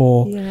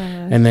people. Yeah.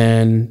 And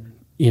then,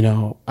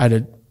 I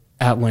had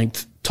at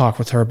length talk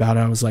with her about it.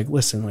 I was like,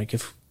 listen,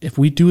 if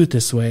we do it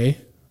this way,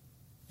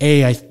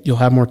 you'll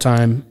have more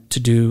time to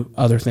do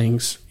other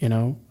things,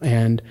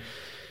 and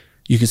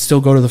you could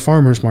still go to the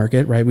farmer's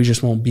market, right? We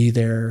just won't be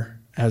there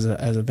as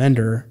a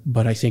vendor,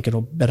 but I think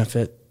it'll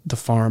benefit the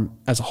farm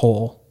as a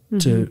whole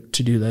to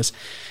do this.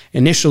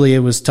 Initially, it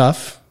was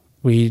tough.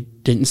 We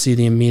didn't see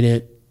the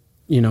immediate,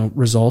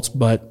 results,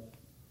 but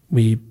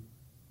we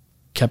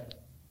kept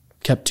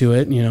to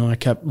it. I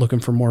kept looking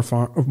for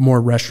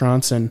more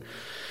restaurants, and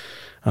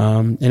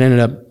it ended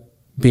up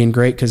being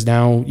great, because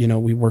now,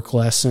 we work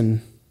less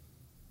and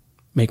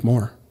make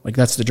more.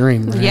 That's the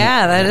dream, right?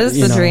 Yeah, that is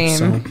the dream.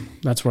 So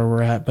that's where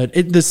we're at. But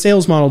the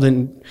sales model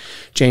didn't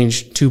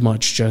change too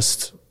much.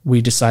 Just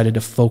we decided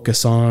to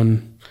focus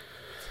on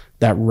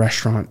that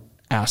restaurant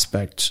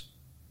aspect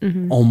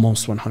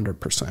almost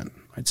 100%.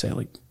 I'd say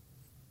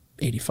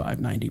 85,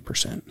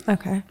 90%.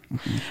 Okay.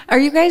 Are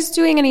you guys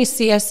doing any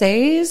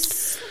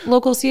CSAs,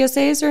 local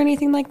CSAs or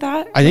anything like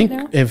that? I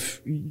think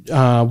if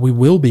we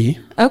will be.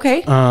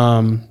 Okay.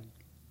 And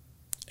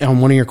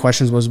one of your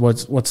questions was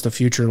what's the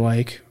future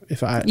like?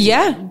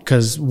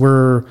 Because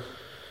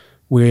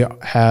we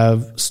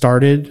have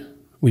started,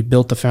 we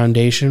built the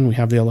foundation, we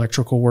have the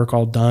electrical work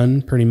all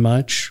done pretty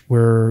much.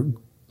 We're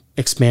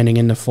expanding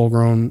into full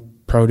grown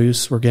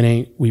produce. We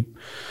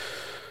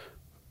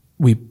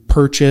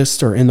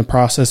purchased, or in the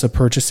process of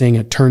purchasing,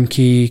 a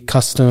turnkey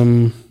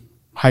custom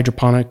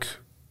hydroponic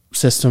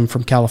system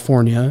from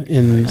California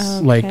in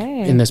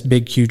this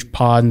big huge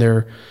pod, and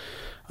they're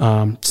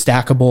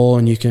stackable,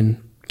 and you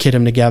can kit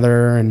them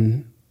together,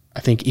 and I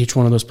think each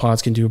one of those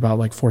pods can do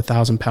about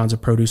 4,000 pounds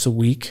of produce a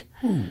week.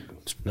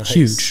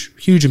 Nice.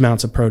 Huge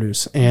amounts of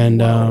produce.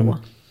 And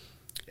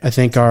I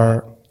think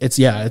our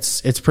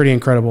it's pretty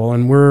incredible.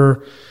 And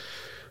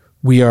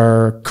we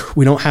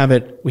don't have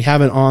it. We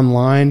have it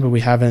online, but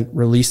we haven't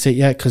released it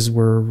yet because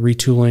we're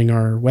retooling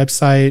our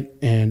website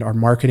and our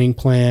marketing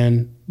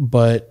plan.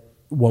 But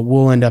what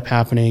will end up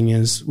happening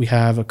is we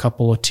have a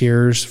couple of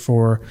tiers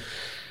for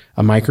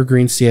a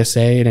microgreen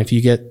CSA. And if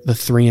you get the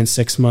 3 and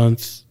 6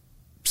 month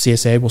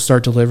CSA, we'll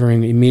start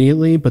delivering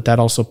immediately, but that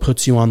also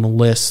puts you on the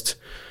list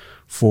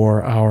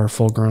for our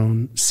full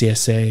grown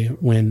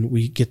CSA when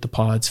we get the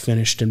pods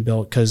finished and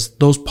built, because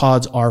those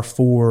pods are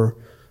for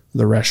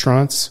the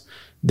restaurants.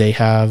 They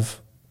have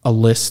a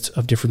list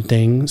of different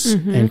things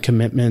and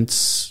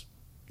commitments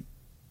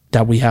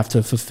that we have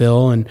to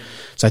fulfill. And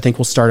so I think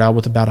we'll start out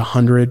with about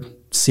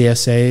 100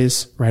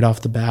 CSAs right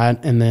off the bat.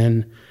 And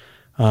then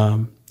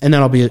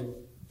I'll be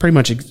pretty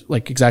much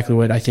like exactly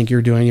what I think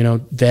you're doing,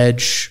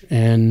 veg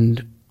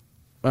and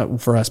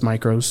for us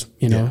micros,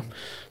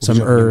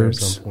 some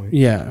herbs.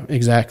 Yeah,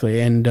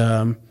 exactly. And,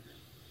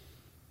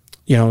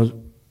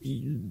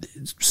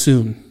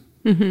 soon.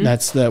 Mm-hmm.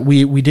 That's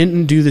we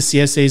didn't do the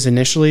CSAs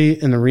initially.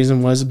 And the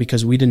reason was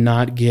because we did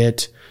not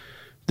get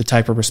the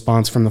type of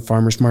response from the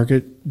farmers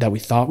market that we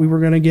thought we were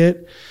going to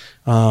get.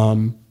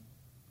 Microgreens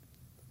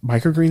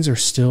are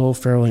still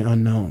fairly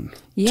unknown.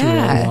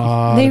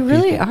 Yeah, they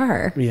really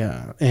are.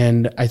 Yeah.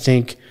 And I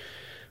think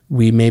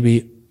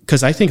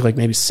because I think like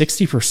maybe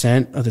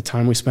 60% of the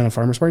time we spent on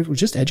farmers markets was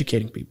just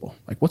educating people.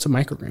 Like, what's a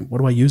microgreen? What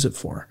do I use it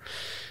for?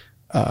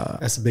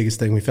 That's the biggest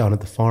thing we found at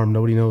the farm.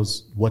 Nobody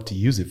knows what to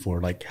use it for.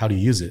 Like, how to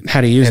use it.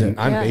 And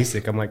I'm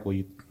basic. I'm like, well,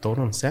 you throw it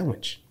on a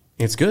sandwich.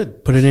 It's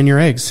good. Put it in your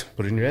eggs.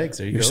 There you go.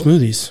 Your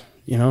smoothies.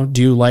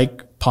 Do you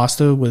like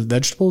pasta with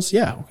vegetables?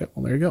 Yeah. Okay.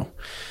 Well, there you go.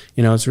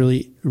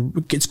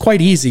 It's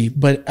quite easy,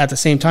 but at the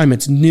same time,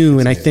 it's new.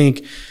 And I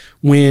think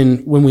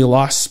when we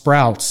lost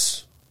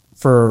Sprouts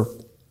for,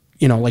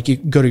 like you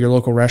go to your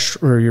local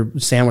restaurant or your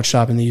sandwich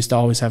shop and they used to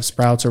always have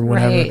Sprouts or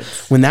whatever. Right.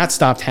 When that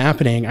stopped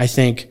happening, I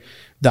think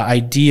the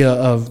idea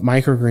of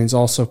microgreens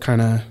also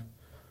kind of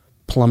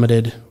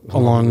plummeted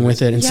along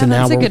with it. And so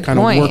now we're kind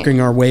of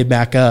working our way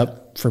back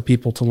up for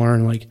people to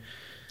learn, like,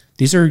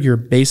 these are your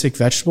basic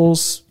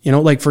vegetables.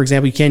 Like, for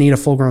example, you can't eat a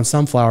full grown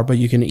sunflower, but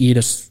you can eat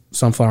a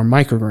sunflower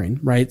microgreen,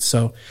 right?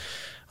 So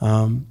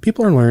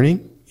people are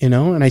learning,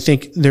 and I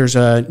think there's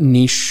a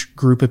niche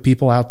group of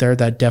people out there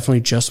that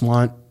definitely just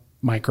want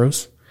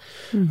micros.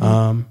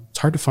 Mm-hmm. It's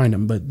hard to find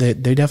them, but they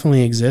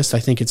definitely exist. I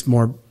think it's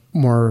more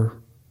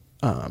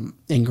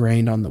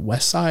ingrained on the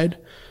west side.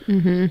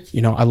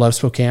 Mm-hmm. I love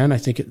Spokane. I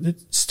think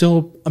it's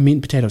still a meat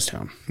and potatoes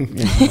town,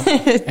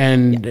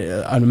 and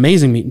an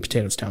amazing meat and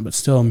potatoes town, but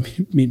still a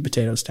meat and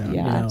potatoes town.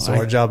 Yeah. So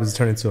our job is to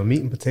turn into a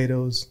meat and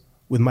potatoes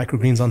with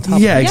microgreens on top.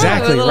 Yeah,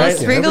 exactly. Right.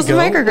 Sprinkles of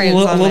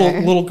microgreens on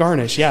there. Little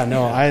garnish. Yeah.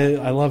 No,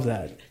 I love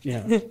that.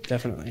 Yeah,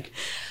 definitely.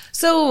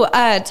 So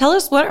tell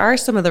us, what are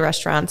some of the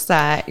restaurants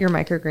that your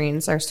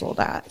microgreens are sold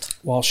at?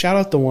 Well, shout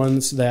out the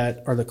ones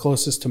that are the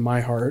closest to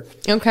my heart.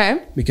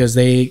 Okay. Because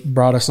they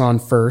brought us on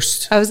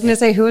first. I was going to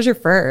say, who was your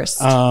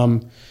first? Our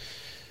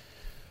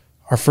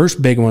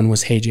first big one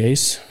was Hey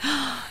J's.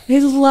 I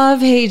love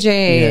Hey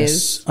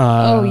J's. Yes.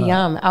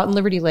 Yum. Out in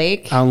Liberty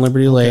Lake. Out in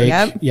Liberty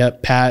Lake.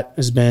 Yep. Pat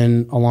has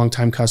been a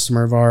longtime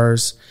customer of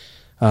ours.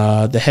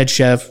 The head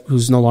chef,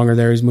 who's no longer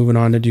there, he's moving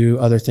on to do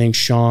other things.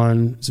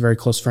 Sean is a very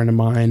close friend of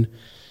mine.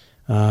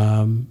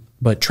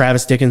 But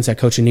Travis Dickens at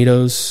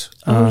Cochinito's,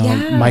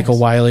 yes. Michael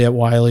Wiley at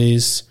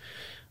Wiley's,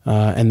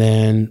 and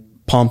then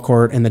Palm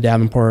Court and the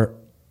Davenport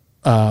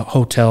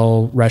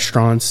hotel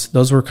restaurants.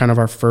 Those were kind of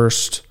our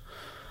first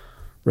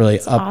really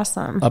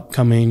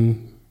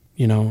upcoming,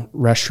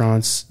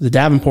 restaurants. The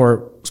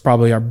Davenport was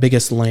probably our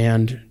biggest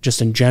land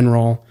just in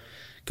general,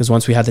 because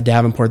once we had the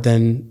Davenport,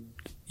 then,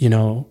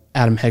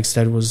 Adam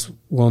Hegstead was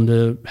willing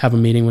to have a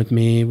meeting with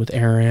me, with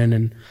Aaron,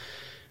 and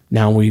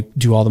now we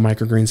do all the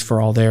microgreens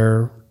for all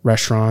their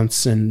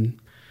restaurants. And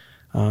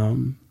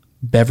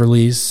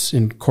Beverly's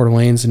in Coeur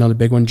d'Alene's another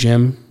big one.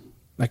 Jim,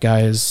 that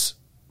guy is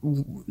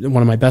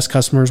one of my best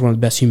customers, one of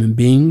the best human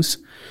beings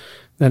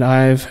that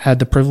I've had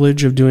the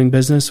privilege of doing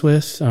business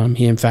with.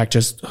 He, in fact,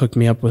 just hooked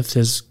me up with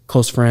his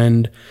close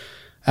friend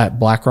at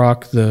Black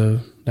Rock,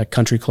 that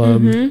country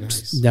club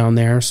down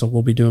there. So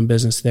we'll be doing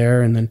business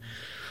there. And then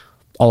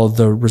all of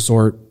the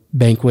resort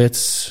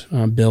banquets,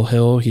 Bill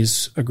Hill,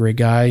 he's a great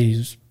guy.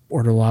 He's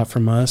ordered a lot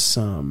from us.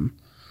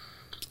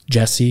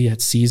 Jesse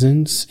at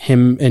Seasons,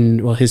 him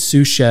and his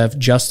sous chef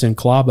Justin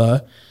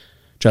Klaba.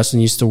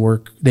 Justin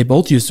they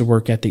both used to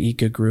work at the Eat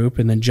Good group,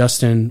 and then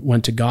Justin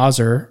went to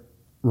Gazer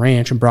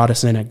Ranch and brought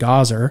us in at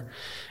Gazer,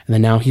 and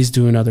then now he's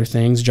doing other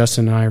things.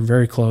 Justin and I are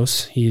very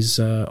close. He's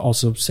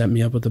also set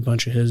me up with a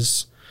bunch of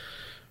his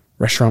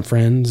restaurant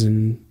friends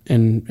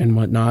and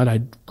whatnot.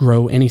 I'd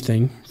grow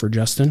anything for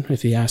Justin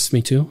if he asked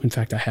me to. In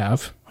fact, I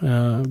have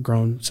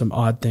grown some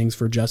odd things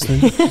for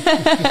Justin.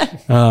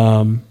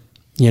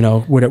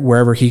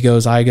 Wherever he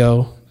goes, I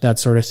go, that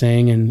sort of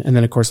thing. And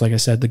then, of course, like I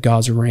said, the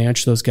Gaza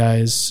Ranch, those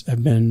guys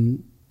have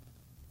been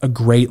a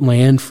great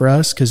land for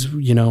us because,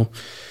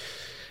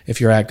 if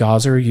you're at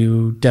Gaza,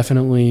 you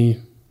definitely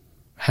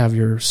have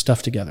your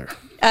stuff together.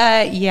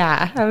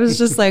 Yeah, I was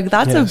just like,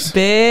 that's Yes. a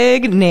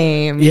big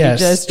name Yes,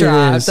 you just it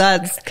dropped. is.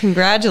 That's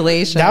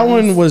congratulations. That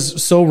one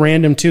was so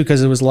random too,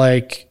 because it was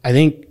like, I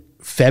think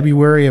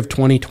February of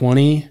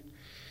 2020.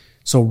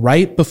 So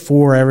right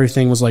before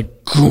everything was like,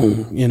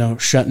 you know,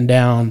 shutting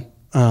down,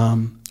 or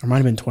might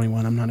have been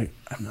 21. I'm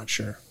not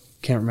sure.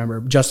 Can't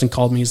remember. Justin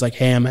called me. He's like,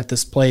 hey, I'm at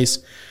this place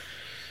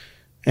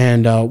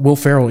and Will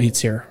Ferrell eats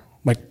here.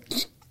 I'm like,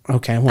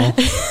 okay, well,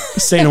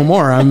 say no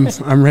more.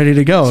 I'm ready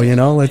to go. You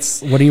know,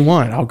 what do you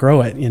want? I'll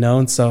grow it, you know?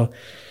 And so,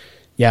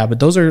 yeah, but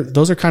those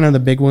are kind of the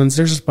big ones.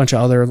 There's just a bunch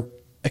of other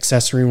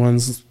accessory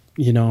ones,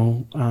 you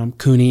know,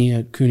 Cooney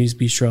at Cooney's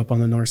Bistro up on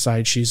the north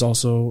side. She's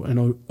also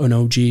an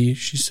OG.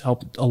 She's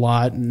helped a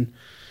lot. And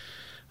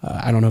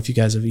I don't know if you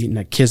guys have eaten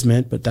at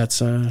Kismet, but that's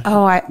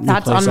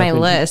that's on my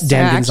list.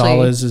 Dan I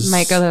Gonzalez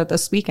might go there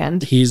this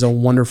weekend. He's a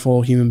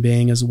wonderful human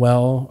being as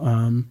well.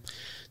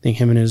 I think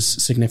him and his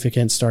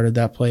significant started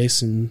that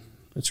place, and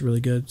it's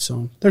really good.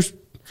 So I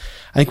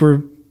think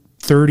we're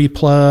 30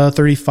 plus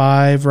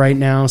 35 right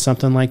now,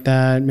 something like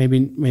that.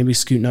 Maybe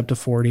scooting up to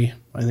 40.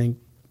 I think.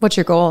 What's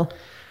your goal?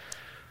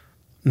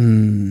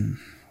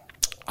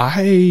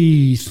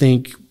 I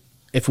think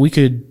if we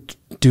could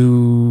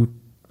do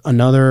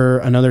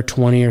another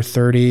 20 or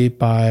 30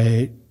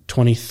 by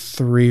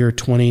 23 or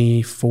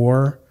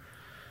 24,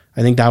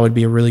 I think that would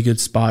be a really good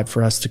spot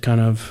for us to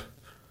kind of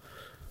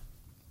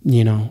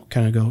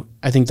go.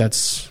 I think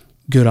that's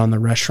good on the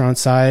restaurant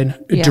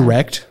side. Yeah.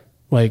 Direct,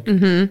 like,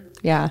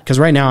 Yeah. because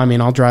right now, I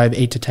mean, I'll drive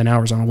 8 to 10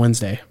 hours on a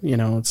Wednesday. You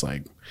know, it's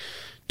like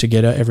to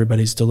get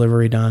everybody's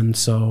delivery done.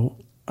 So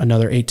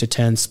another 8 to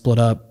 10 split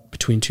up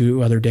between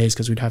 2 other days,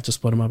 because we'd have to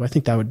split them up. I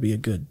think that would be a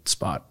good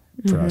spot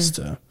for us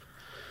to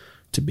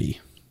be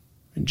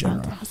in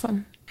general. That's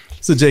awesome.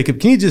 So Jacob,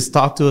 can you just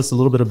talk to us a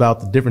little bit about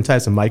the different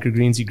types of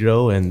microgreens you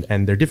grow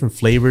and their different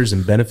flavors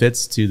and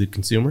benefits to the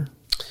consumer?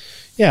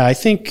 Yeah, I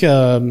think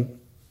I'll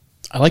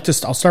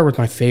start with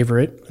my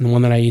favorite and the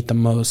one that I eat the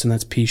most, and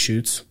that's pea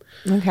shoots.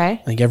 Okay.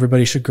 I think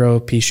everybody should grow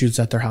pea shoots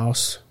at their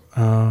house.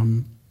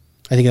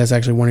 I think that's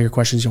actually one of your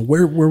questions. You know,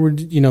 where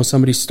would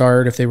somebody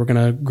start if they were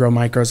going to grow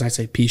micros? And I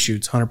say pea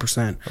shoots,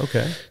 100%.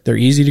 Okay. They're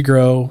easy to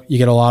grow. You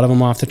get a lot of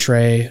them off the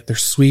tray. They're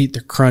sweet.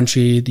 They're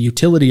crunchy. The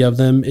utility of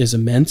them is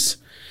immense.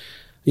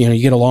 You know,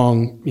 you get a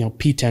long,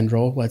 pea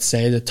tendril. Let's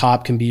say the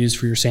top can be used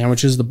for your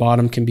sandwiches. The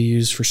bottom can be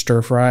used for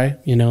stir fry.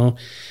 You know,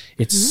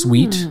 it's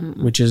sweet,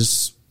 which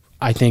is,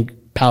 I think,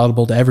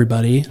 palatable to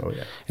everybody. Oh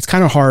yeah. It's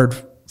kind of hard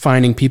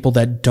finding people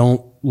that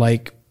don't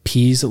like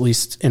peas, at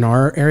least in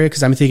our area,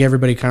 because I think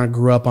everybody kind of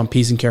grew up on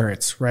peas and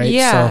carrots, right?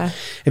 Yeah. So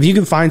if you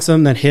can find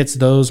something that hits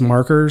those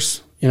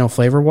markers,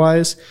 flavor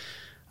wise,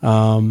 you're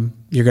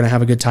going to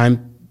have a good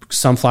time.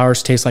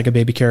 Sunflowers taste like a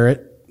baby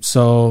carrot.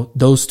 So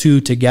those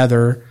two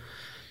together,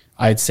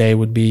 I'd say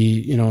would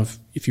be,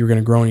 if you were going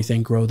to grow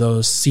anything, grow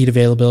those. Seed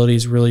availability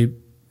is really,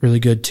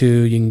 really good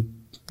too. You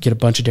can get a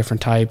bunch of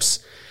different types.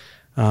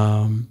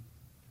 And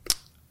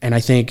I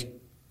think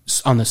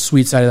on the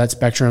sweet side of that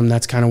spectrum,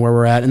 that's kind of where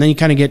we're at. And then you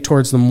kind of get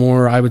towards the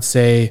more, I would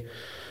say,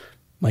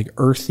 like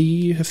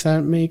earthy, if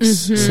that makes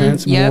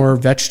sense. Yep. More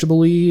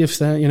vegetable-y, if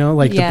that,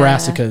 like the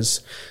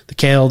brassicas, the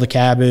kale, the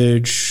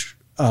cabbage,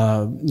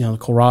 the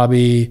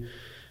kohlrabi,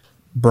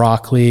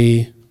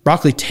 broccoli.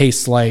 Broccoli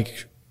tastes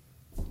like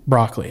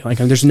broccoli. Like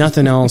there's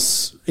nothing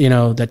else,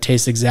 that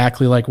tastes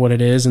exactly like what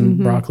it is. And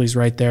broccoli's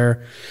right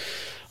there.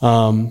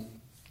 And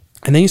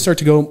then you start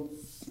to go,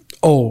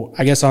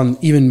 I guess on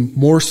even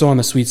more so on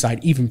the sweet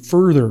side, even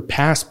further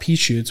past pea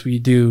shoots, we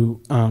do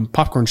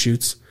popcorn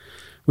shoots,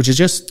 which is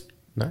just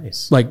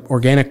Nice. like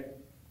organic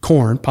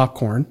corn,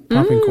 popping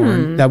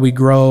corn that we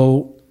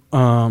grow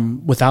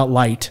without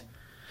light.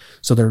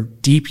 So they're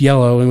deep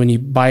yellow, and when you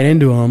bite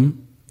into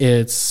them,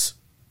 it's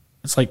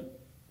like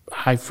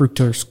high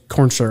fructose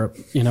corn syrup.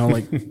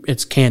 Like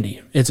it's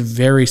candy. It's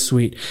very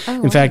sweet.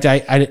 In fact, I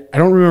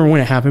don't remember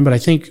when it happened, but I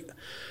think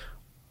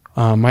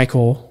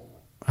Michael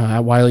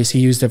at Wiley's, he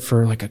used it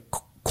for like a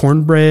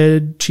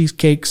cornbread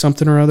cheesecake,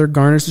 something or other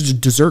garnish. It's a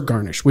dessert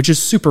garnish, which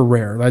is super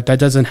rare. Like that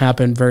doesn't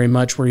happen very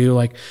much, where you're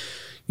like,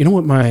 you know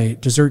what, my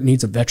dessert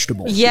needs a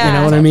vegetable. Yeah. You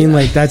know what I mean?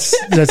 Like that's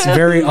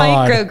very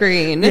odd.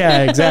 Microgreen.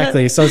 Yeah,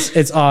 exactly. So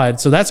it's odd.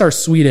 So that's our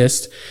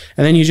sweetest.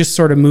 And then you just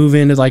sort of move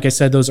into, like I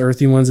said, those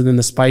earthy ones, and then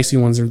the spicy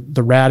ones are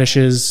the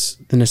radishes,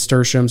 the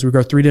nasturtiums. We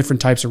grow 3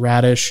 different types of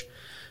radish: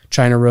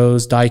 China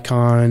rose,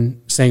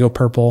 daikon, Sango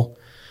purple.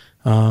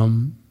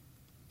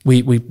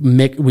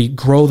 We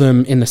grow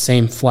them in the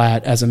same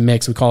flat as a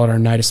mix. We call it our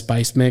Night of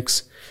Spice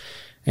mix.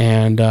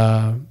 And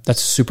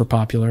that's super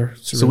popular.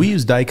 So we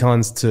use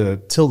daikons to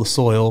till the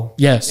soil.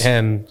 Yes.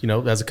 And,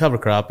 as a cover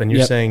crop. And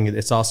you're saying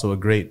it's also a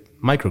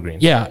great microgreen.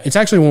 Yeah. It's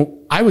actually,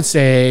 I would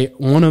say,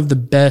 one of the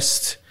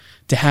best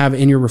to have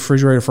in your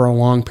refrigerator for a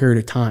long period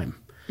of time.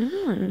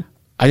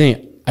 I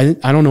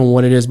don't know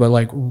what it is, but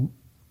like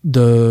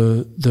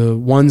the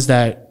ones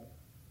that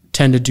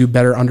tend to do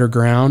better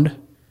underground,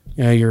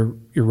 your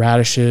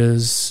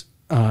radishes,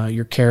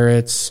 your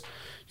carrots,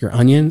 your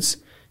onions,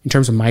 in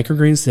terms of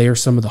microgreens, they are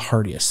some of the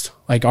hardiest.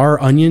 Like our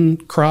onion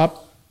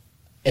crop,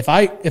 if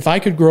I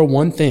could grow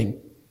one thing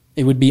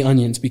it would be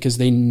onions because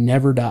they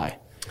never die.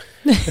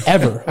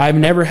 Ever. I've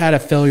never had a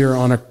failure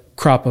on a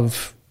crop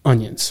of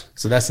onions.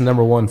 So that's the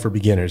number one for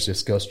beginners.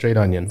 Just go straight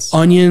onions.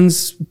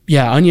 Onions,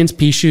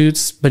 pea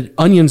shoots, but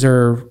onions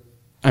are,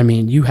 I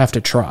mean, you have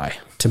to try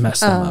to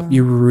mess them up.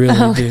 You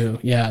really do.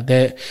 Yeah.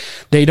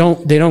 They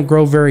don't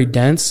grow very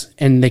dense,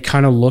 and they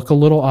kind of look a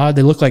little odd.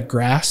 They look like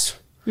grass,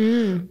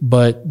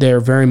 but they're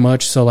very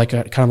much so like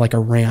kind of like a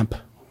ramp,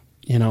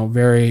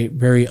 very,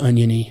 very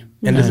oniony.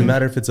 And does it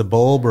matter if it's a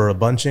bulb or a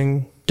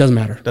bunching? Doesn't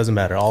matter. Doesn't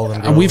matter. All of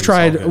them. Grow,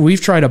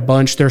 we've tried a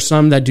bunch. There's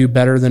some that do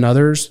better than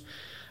others.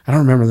 I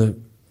don't remember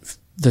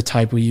the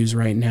type we use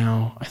right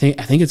now. I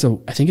think it's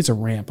a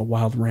ramp, a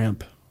wild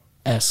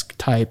ramp-esque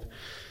type.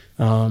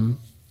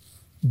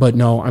 But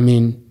no, I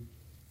mean,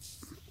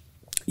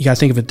 you got to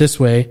think of it this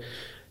way.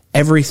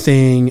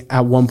 Everything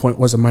at one point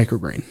was a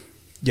microgreen.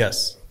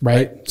 Yes.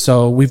 Right?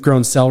 So we've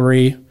grown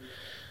celery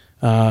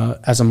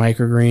as a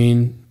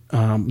microgreen,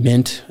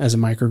 mint as a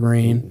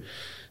microgreen.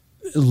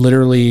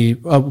 Literally,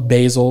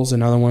 basil's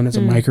another one is a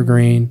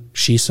microgreen.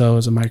 Shiso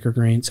is a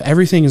microgreen. So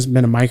everything has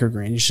been a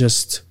microgreen. It's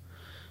just,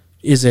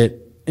 is it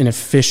an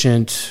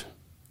efficient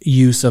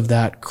use of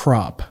that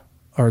crop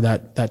or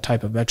that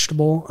type of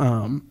vegetable?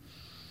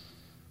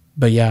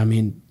 But yeah, I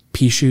mean,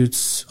 pea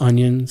shoots,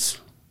 onions,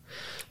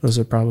 those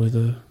are probably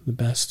the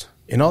best.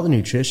 And all the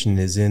nutrition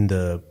is in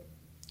the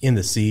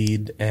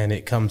seed, and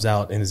it comes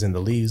out and is in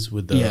the leaves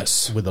with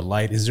the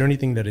light. Is there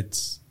anything that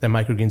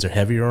microgreens are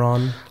heavier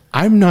on?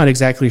 I'm not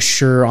exactly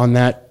sure on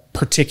that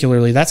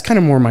particularly. That's kind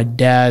of more my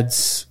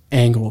dad's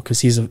angle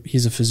because he's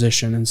a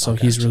physician, and so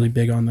he's really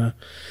big on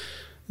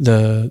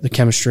the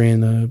chemistry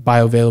and the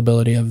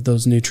bioavailability of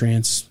those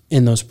nutrients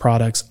in those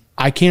products.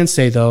 I can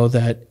say though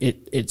that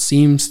it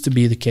seems to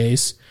be the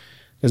case,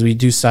 because we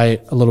do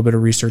cite a little bit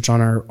of research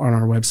on our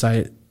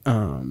website,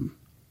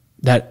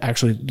 that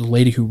actually the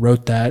lady who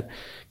wrote that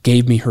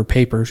gave me her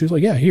paper. She was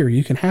like, yeah, here,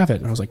 you can have it.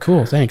 And I was like,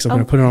 cool, thanks. I'm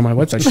going to put it on my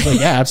website. She's like,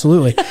 yeah,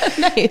 absolutely.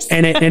 Nice.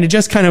 And it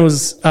just kind of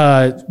was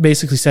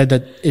basically said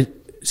that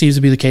it seems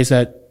to be the case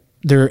that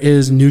there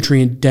is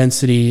nutrient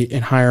density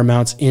in higher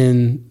amounts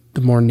in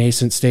the more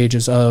nascent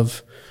stages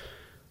of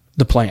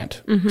the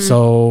plant. Mm-hmm.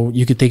 So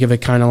you could think of it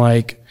kind of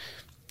like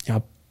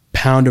a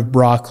pound of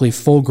broccoli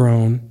full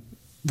grown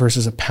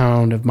versus a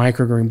pound of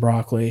microgreen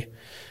broccoli.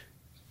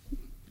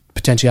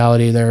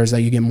 Potentiality there is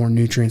that you get more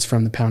nutrients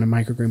from the pound of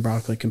microgreen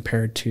broccoli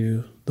compared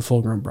to the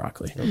full grown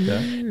broccoli.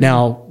 Okay.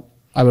 Now,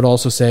 I would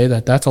also say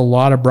that that's a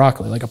lot of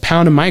broccoli. Like a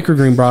pound of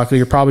microgreen broccoli,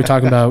 you're probably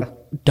talking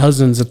about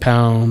dozens of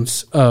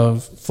pounds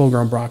of full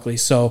grown broccoli.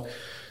 So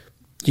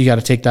you got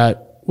to take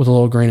that with a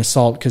little grain of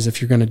salt, because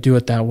if you're going to do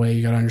it that way,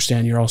 you got to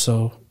understand you're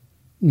also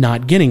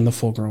not getting the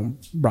full grown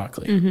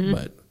broccoli. Mm-hmm.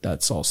 But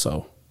that's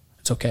also,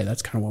 it's okay.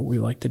 That's kind of what we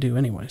like to do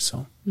anyway.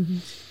 So,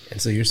 And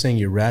so you're saying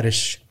your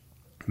radish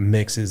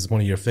mix is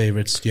one of your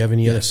favorites. Do you have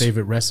any other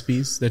favorite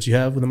recipes that you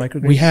have with the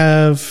microgreens? We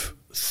have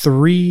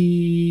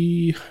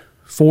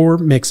 4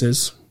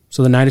 mixes.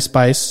 So the Night of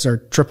Spice is our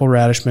triple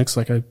radish mix,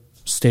 like I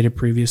stated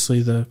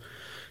previously, the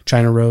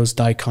China Rose,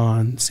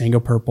 Daikon,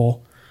 Sango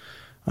Purple.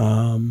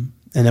 And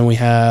then we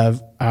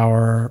have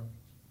our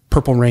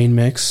Purple Rain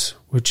mix,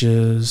 which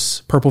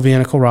is purple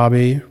Vienna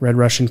kohlrabi, red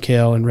Russian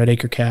kale, and red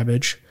acre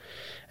cabbage.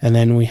 And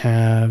then we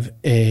have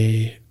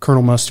a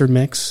Colonel Mustard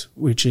mix,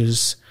 which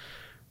is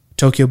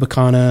Tokyo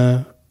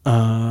Bacana,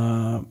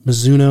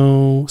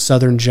 Mizuno,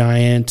 Southern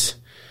Giant,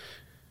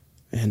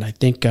 and I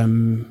think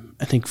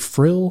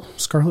Frill,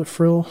 Scarlet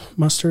Frill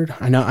mustard.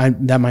 I know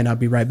that might not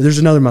be right, but there's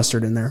another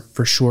mustard in there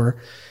for sure.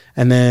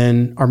 And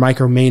then our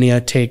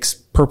Micromania takes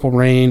Purple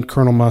Rain,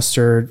 Colonel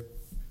Mustard,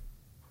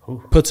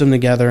 puts them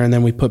together, and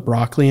then we put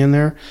broccoli in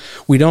there.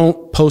 We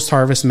don't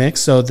post-harvest mix,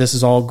 so this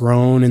is all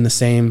grown in the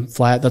same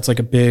flat. That's like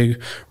a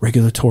big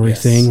regulatory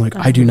thing. Like,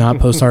 I do not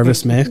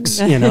post-harvest mix,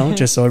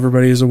 just so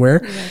everybody is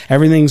aware. Yeah.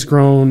 Everything's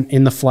grown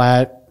in the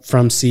flat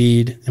from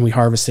seed, and we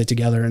harvest it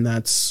together, and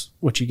that's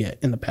what you get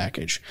in the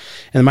package.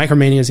 And the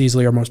Micromania is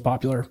easily our most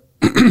popular.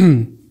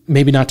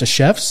 Maybe not to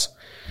chefs,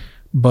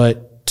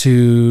 but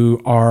to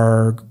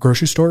our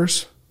grocery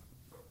stores.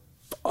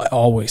 It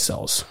always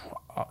sells.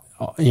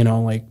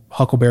 Like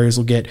Huckleberries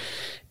will get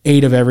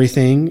 8 of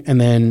everything,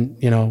 and then,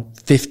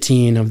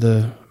 15 of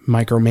the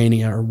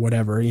Micromania or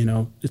whatever,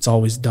 it's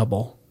always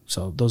double.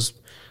 So those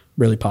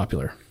really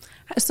popular.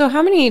 So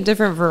how many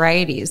different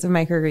varieties of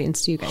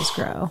microgreens do you guys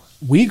grow?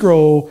 We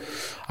grow,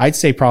 I'd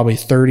say probably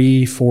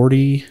 30,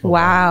 40.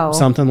 Wow.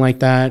 Something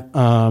like that.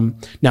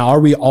 Now, are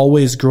we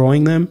always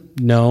growing them?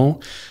 No,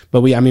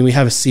 but we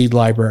have a seed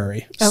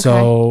library. Okay.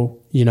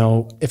 So,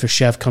 if a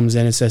chef comes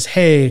in and says,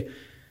 hey,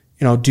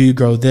 do you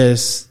grow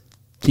this?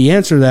 The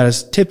answer to that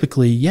is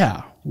typically,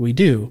 yeah, we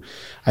do.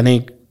 I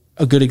think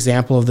a good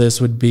example of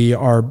this would be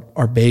our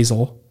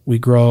basil. We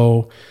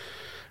grow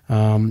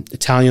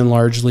Italian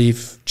large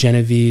leaf,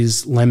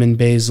 Genovese, lemon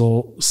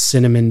basil,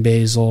 cinnamon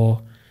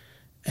basil,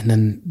 and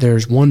then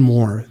there's one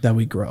more that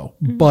we grow.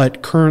 Mm-hmm.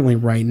 But currently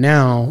right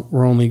now,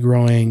 we're only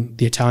growing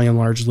the Italian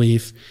large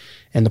leaf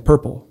and the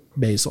purple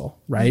basil,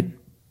 right? Mm-hmm.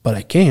 But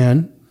I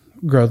can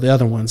grow the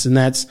other ones, and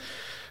that's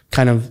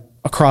kind of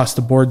across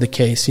the board the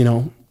case.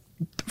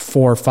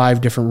 4 or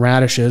 5 different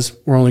radishes.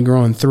 We're only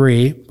growing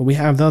 3, but we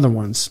have the other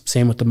ones.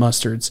 Same with the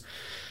mustards.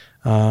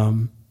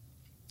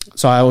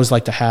 So I always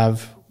like to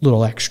have a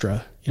little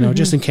extra,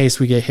 just in case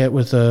we get hit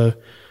with a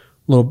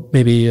little,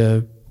 maybe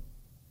a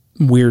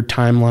weird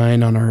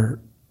timeline on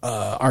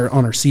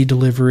our seed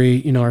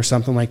delivery, or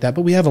something like that.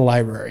 But we have a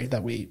library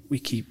that we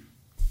keep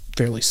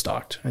fairly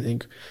stocked. I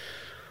think,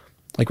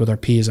 like with our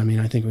peas,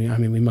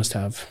 we must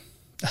have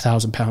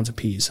 1,000 pounds of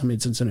peas.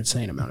 It's an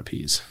insane amount of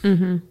peas.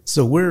 Mm-hmm.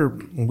 So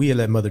we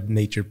let Mother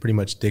Nature pretty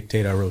much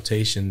dictate our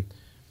rotation.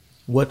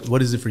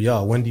 What is it for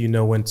y'all? When do you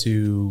know when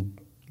to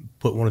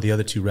put one of the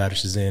other 2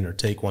 radishes in, or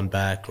take one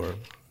back, or?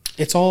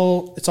 It's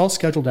all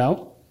scheduled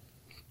out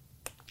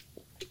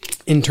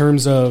in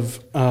terms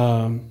of,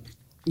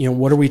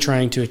 what are we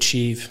trying to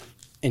achieve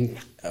in,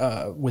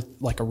 with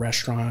like a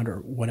restaurant or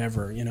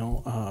whatever,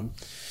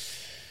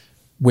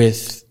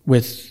 with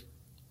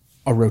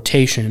a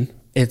rotation,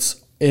 it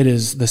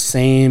is the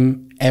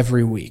same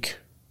every week.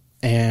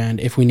 And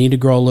if we need to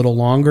grow a little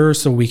longer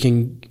so we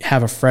can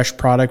have a fresh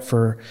product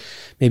for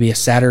maybe a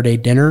Saturday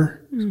dinner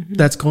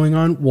that's going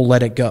on, we'll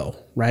let it go,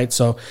 right?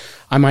 So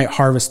I might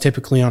harvest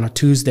typically on a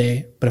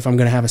Tuesday, but if I'm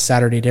going to have a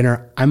Saturday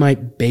dinner, I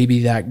might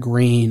baby that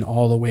green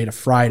all the way to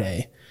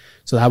Friday.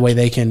 So that way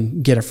they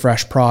can get a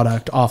fresh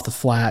product off the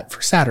flat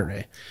for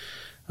Saturday.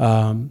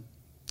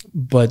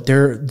 But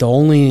the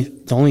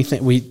only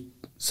thing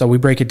we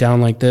break it down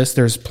like this.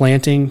 There's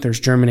planting, there's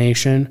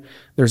germination,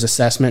 there's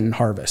assessment and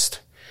harvest.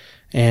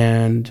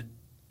 And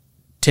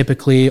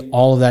typically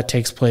all of that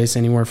takes place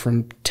anywhere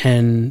from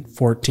 10,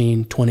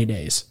 14, 20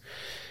 days.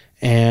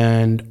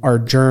 And our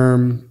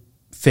germ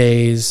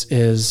phase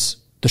is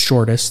the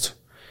shortest,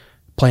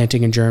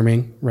 planting and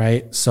germing,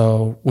 right?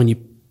 So when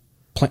you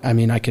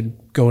I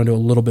could go into a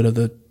little bit of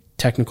the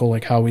technical,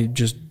 like how we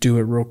just do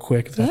it real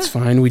quick, if that's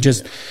fine.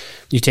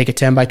 You take a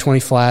 10 by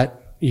 20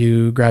 flat,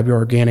 you grab your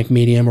organic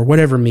medium or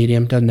whatever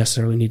medium, doesn't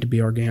necessarily need to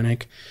be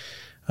organic.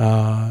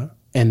 And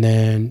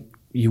then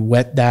you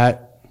wet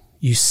that,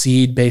 you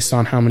seed based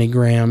on how many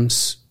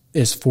grams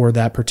is for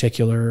that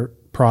particular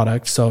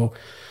product. So,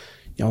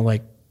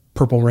 like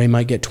Purple Rain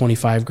might get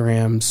 25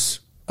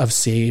 grams of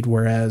seed,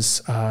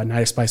 whereas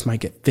Night of Spice might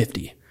get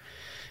 50.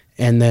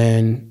 And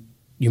then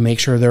you make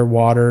sure they're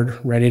watered,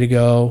 ready to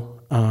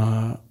go.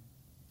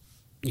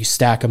 You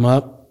stack them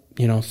up,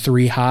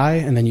 3 high,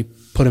 and then you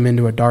put them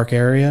into a dark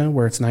area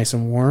where it's nice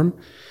and warm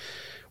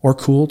or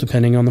cool,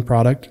 depending on the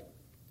product.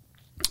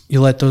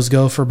 You let those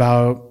go for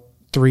about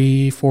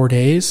 3-4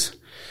 days.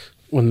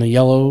 When the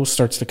yellow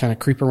starts to kind of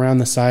creep around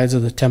the sides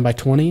of the 10 by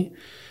 20,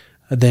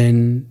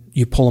 then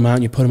you pull them out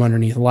and you put them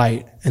underneath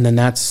light. And then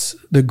that's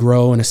the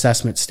grow and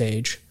assessment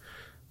stage.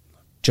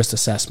 Just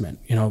assessment.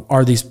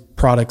 Are these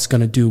products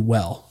going to do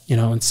well?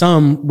 And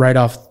some right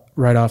off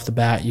the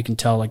bat, you can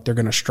tell like they're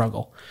going to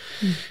struggle.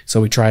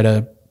 So we try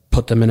to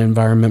put them in an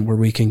environment where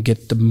we can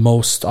get the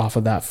most off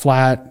of that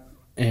flat.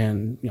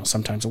 And,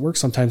 sometimes it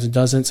works, sometimes it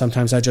doesn't.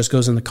 Sometimes that just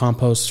goes in the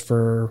compost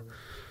for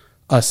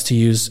us to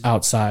use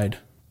outside,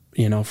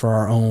 for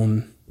our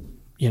own,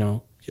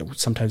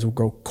 sometimes we'll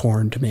grow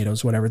corn,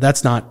 tomatoes, whatever.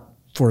 That's not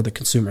for the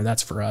consumer.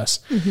 That's for us.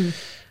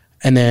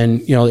 And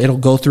then, it'll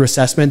go through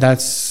assessment.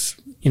 That's,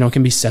 it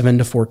can be 7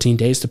 to 14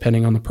 days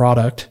depending on the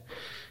product.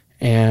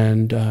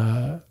 And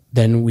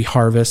then we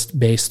harvest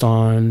based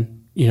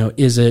on,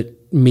 is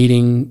it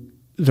meeting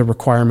the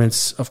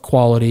requirements of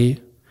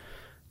quality,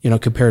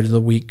 compared to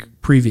the week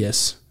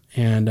previous.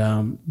 And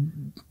I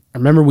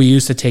remember we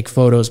used to take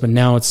photos, but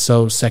now it's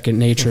so second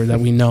nature that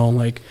we know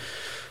like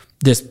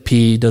this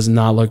pea does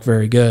not look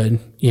very good,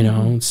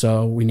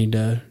 so we need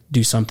to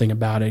do something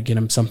about it, get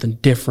them something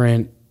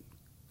different,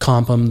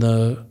 comp them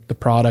the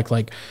product.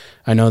 Like,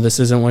 I know this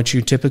isn't what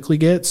you typically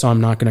get, so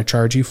I'm not going to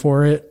charge you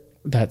for it,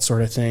 that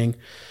sort of thing.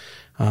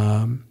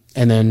 And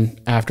then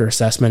after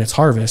assessment, it's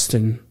harvest.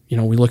 And,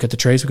 we look at the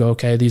trays, we go,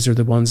 okay, these are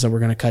the ones that we're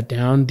going to cut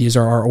down. These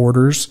are our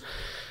orders.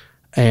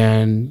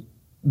 And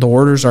the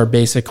orders are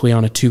basically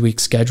on a 2-week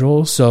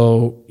schedule.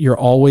 So you're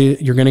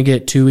going to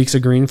get 2 weeks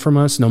of green from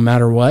us no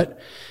matter what.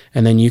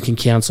 And then you can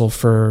cancel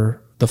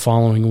for the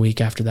following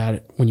week after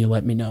that when you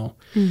let me know.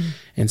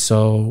 And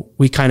so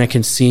we kind of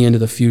can see into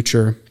the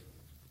future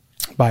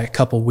by a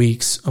couple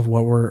weeks of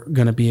what we're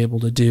going to be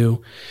able to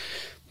do,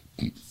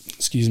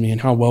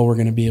 and how well we're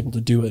going to be able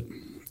to do it.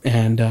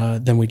 And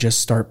then we just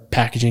start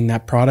packaging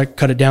that product,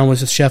 cut it down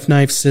with a chef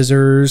knife,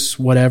 scissors,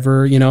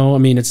 whatever,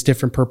 it's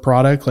different per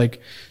product.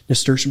 Like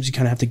nasturtiums, you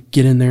kind of have to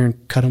get in there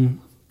and cut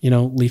them,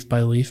 leaf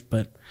by leaf,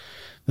 but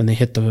then they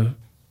hit the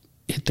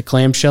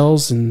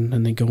clamshells and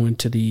then they go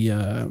into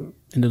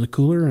the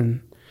cooler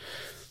and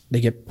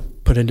they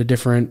get put into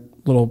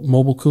different little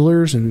mobile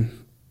coolers and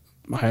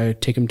I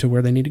take them to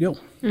where they need to go.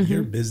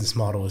 Your business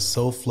model is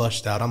so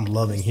flushed out. I'm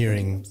loving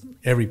hearing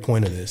every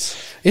point of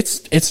this.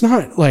 It's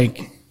not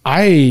like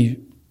I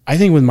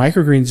think with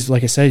microgreens,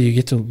 like I said, you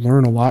get to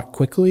learn a lot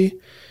quickly.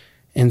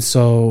 And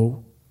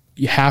so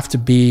you have to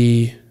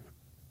be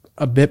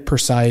a bit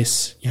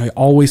precise,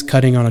 always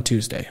cutting on a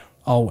Tuesday,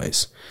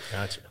 always.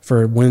 Gotcha.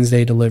 For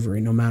Wednesday delivery,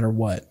 no matter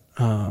what.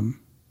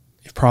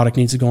 If product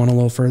needs to go on a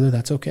little further,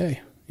 that's okay.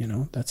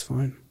 that's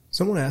fine.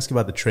 So I want to ask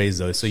about the trays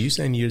though. So you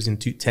saying you're using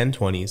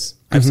 1020s.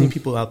 I've seen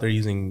people out there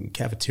using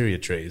cafeteria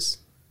trays.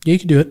 Yeah, you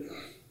can do it.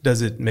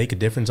 Does it make a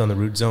difference on the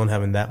root zone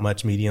having that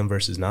much medium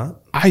versus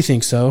not? I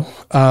think so.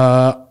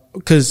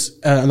 Because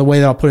the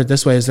way that I'll put it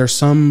this way is there's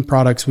some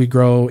products we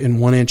grow in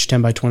 1 inch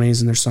 10 by 20s,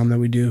 and there's some that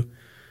we do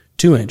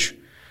 2 inch.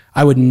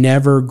 I would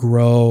never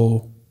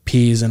grow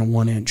peas in a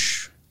 1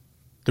 inch.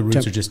 The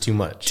roots are just too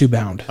much. Too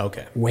bound.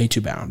 Okay. Way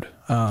too bound.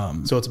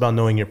 So it's about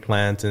knowing your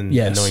plant and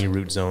knowing your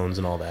root zones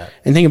and all that.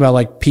 And think about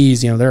like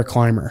peas, they're a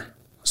climber.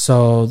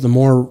 So the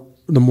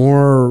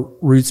more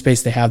root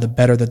space they have, the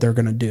better that they're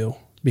going to do,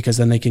 because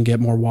then they can get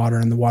more water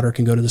and the water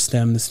can go to the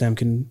stem. The stem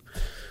can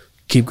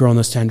keep growing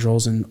those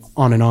tendrils and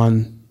on and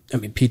on. I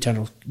mean, pea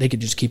tendrils, they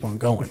could just keep on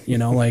going,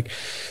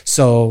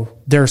 so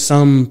there are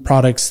some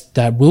products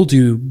that will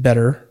do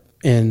better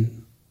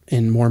in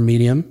more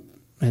medium,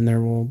 and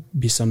there will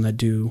be some that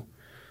do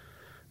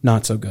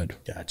not so good.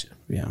 Gotcha.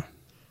 Yeah.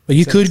 But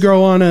you could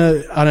grow on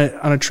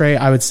a tray.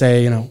 I would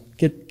say,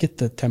 get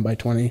the 10 by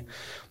 20.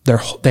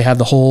 They have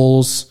the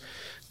holes.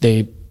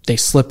 They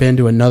slip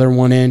into another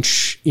 1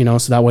 inch, so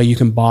that way you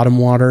can bottom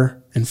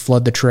water and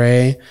flood the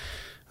tray.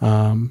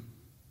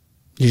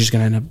 You're just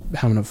going to end up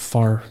having a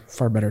far,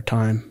 far better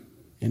time,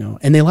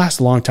 and they last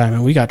a long time.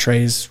 And we got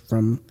trays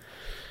from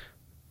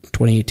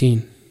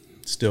 2018.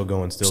 Still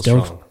going, still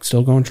strong.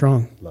 Still going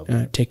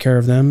strong. Take care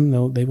of them.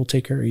 They will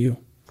take care of you.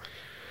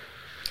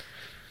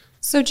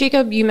 So,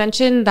 Jacob, you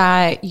mentioned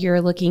that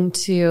you're looking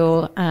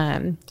to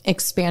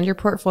expand your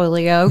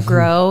portfolio,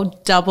 grow,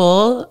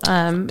 double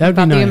about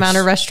the amount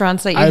of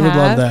restaurants that you have. I would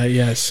love that,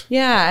 yes.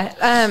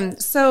 Yeah.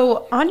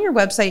 So on your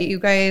website, you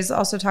guys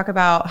also talk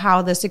about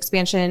how this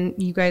expansion,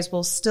 you guys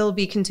will still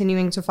be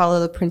continuing to follow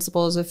the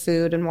principles of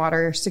food and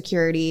water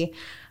security,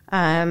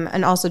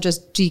 and also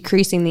just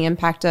decreasing the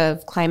impact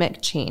of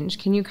climate change.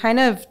 Can you kind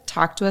of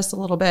talk to us a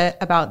little bit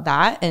about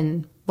that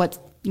and what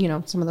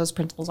some of those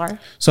principles are?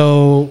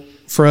 So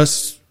for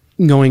us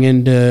going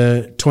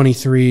into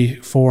 23,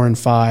 4, and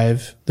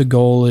 5, the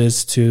goal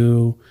is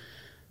to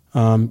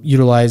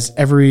utilize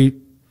every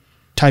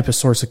type of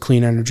source of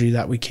clean energy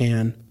that we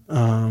can,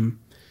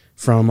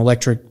 from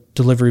electric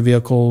delivery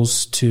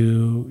vehicles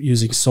to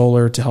using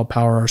solar to help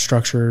power our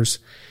structures.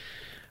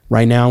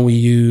 Right now we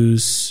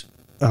use,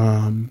 we're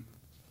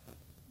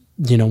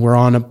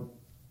on a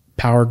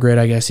power grid,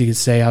 I guess you could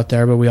say, out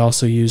there, but we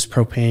also use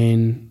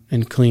propane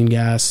and clean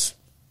gas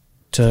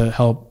to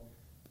help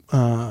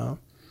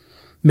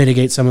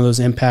mitigate some of those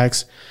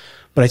impacts.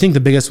 But I think the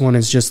biggest one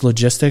is just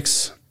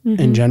logistics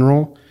in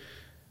general.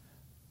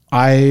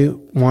 I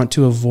want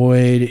to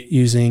avoid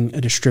using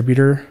a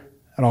distributor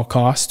at all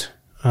cost.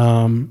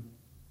 And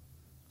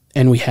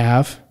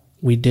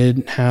we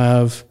did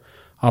have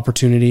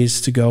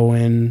opportunities to go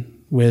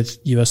in with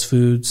US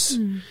Foods,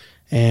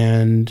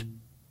 and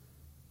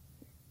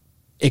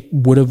it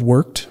would have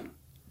worked,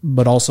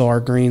 but also our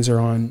greens are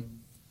on,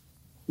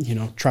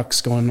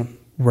 trucks going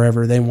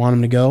wherever they want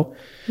them to go.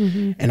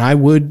 And I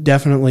would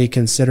definitely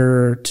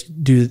consider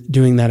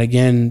doing that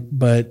again,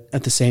 but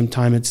at the same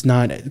time, it's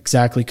not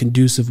exactly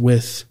conducive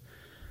with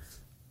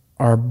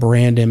our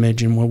brand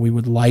image and what we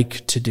would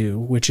like to do,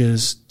 which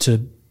is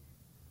to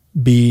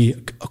be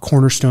a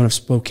cornerstone of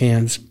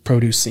Spokane's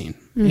produce scene.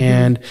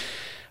 And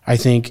I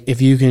think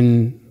if you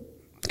can,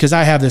 because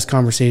I have this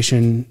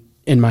conversation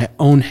in my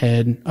own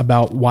head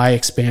about why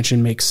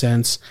expansion makes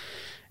sense.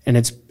 And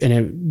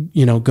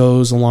it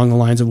goes along the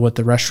lines of what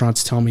the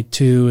restaurants tell me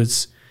too.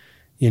 It's,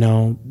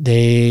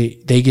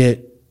 they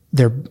get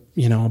their,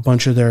 a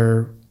bunch of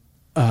their,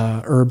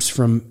 herbs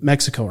from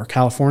Mexico or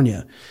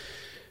California.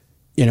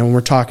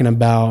 We're talking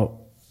about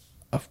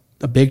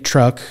a big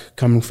truck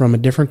coming from a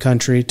different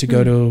country to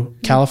go to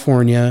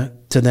California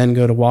to then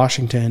go to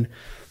Washington,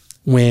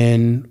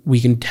 when we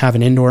can have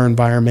an indoor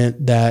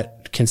environment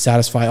that can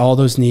satisfy all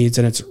those needs,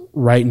 and it's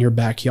right in your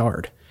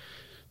backyard.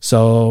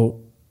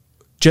 So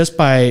just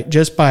by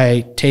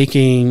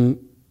taking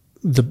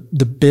the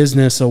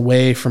business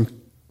away from,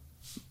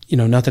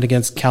 nothing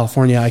against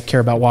California, I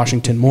care about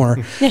Washington more,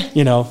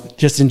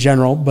 just in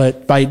general,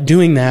 but by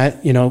doing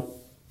that,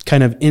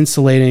 kind of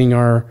insulating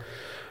our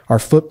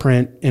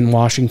footprint in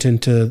Washington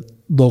to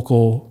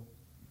local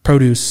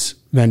produce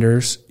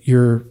vendors,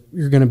 you're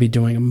going to be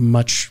doing a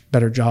much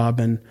better job.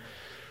 And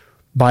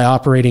by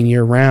operating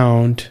year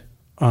round,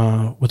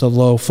 with a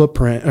low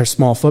footprint or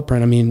small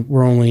footprint, I mean,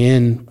 we're only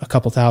in a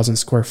couple thousand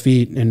square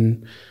feet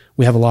and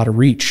we have a lot of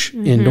reach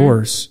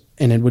indoors.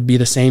 And it would be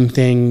the same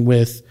thing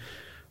with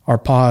our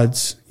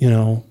pods,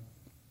 a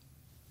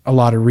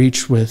lot of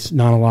reach with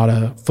not a lot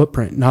of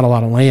footprint, not a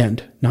lot of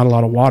land, not a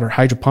lot of water.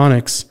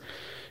 Hydroponics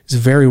is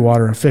very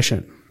water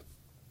efficient,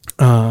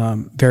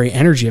 very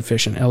energy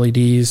efficient.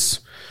 LEDs,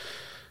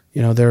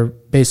 they're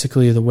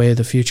basically the way of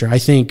the future. I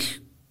think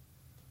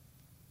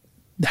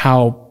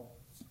how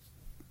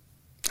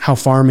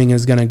farming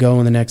is going to go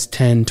in the next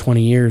 10,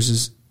 20 years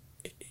is,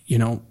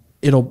 a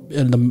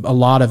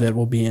lot of it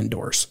will be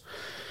indoors,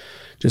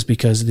 just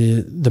because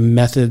the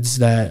methods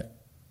that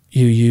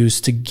you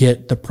use to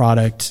get the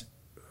product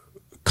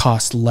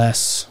cost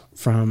less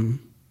from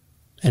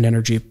an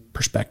energy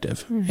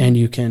perspective. And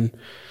you can,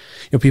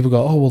 people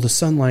go, oh, well, the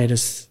sunlight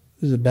is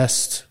the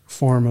best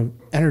form of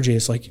energy.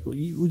 It's like,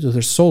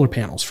 there's solar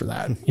panels for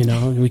that.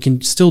 We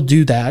can still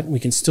do that. We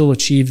can still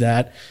achieve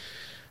that,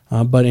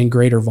 but in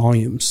greater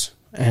volumes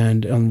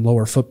and on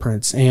lower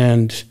footprints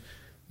and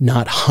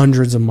not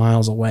hundreds of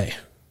miles away.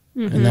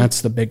 And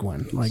that's the big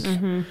one, like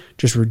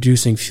just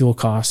reducing fuel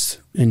costs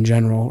in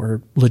general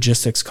or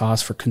logistics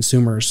costs for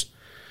consumers.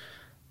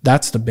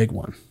 That's the big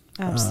one.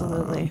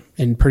 Absolutely.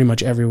 In pretty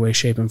much every way,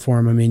 shape, and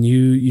form. I mean,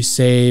 you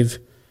save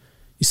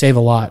a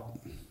lot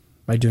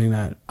by doing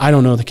that. I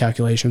don't know the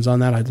calculations on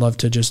that. I'd love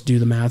to just do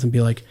the math and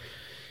be like,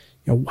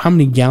 how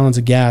many gallons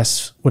of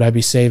gas would I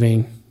be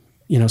saving,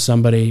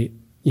 somebody,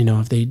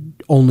 if they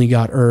only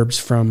got herbs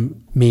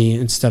from me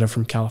instead of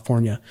from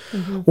California,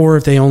 or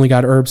if they only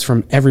got herbs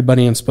from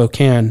everybody in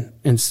Spokane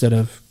instead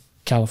of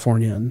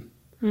California.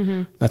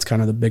 And that's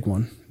kind of the big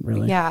one,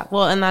 really. Yeah.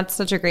 Well, and that's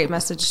such a great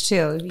message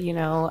too.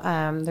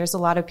 There's a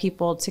lot of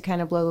people to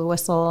kind of blow the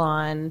whistle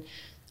on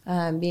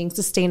being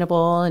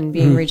sustainable and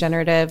being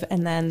regenerative,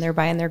 and then they're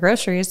buying their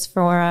groceries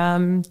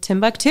from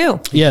Timbuktu.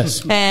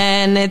 Yes.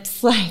 And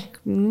it's like,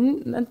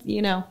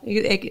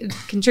 it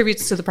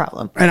contributes to the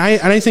problem. And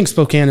I think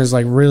Spokane is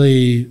like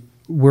really,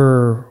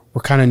 we're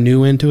kind of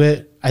new into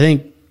it. I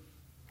think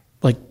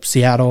like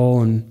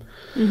Seattle and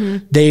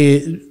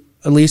they,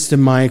 at least in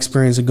my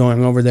experience of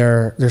going over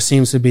there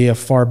seems to be a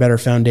far better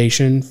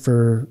foundation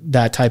for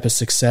that type of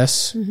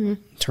success in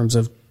terms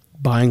of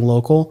buying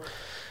local.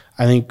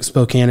 I think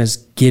Spokane is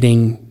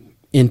getting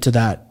into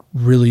that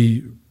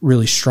really,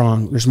 really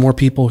strong. There's more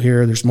people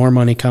here. There's more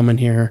money coming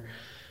here.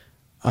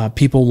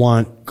 People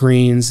want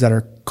greens that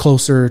are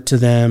closer to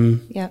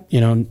them,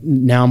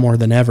 now more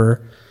than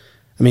ever.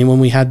 I mean, when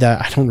we had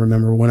that, I don't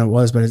remember when it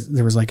was, but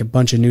there was like a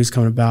bunch of news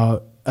coming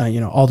about,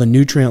 all the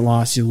nutrient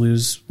loss you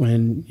lose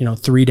when,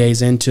 3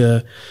 days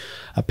into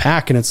a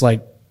pack. And it's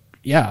like,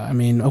 yeah, I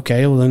mean,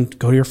 okay, well then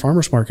go to your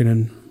farmer's market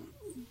and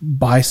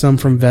buy some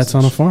from Vets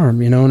on a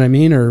Farm, you know what I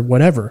mean? Or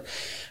whatever.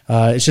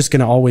 It's just going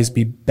to always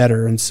be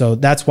better. And so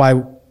that's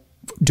why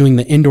doing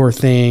the indoor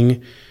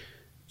thing,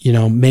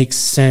 makes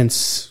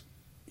sense,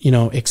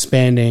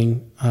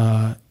 expanding.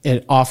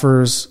 It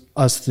offers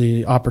us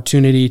the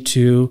opportunity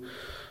to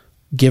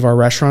give our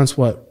restaurants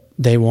what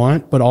they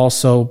want, but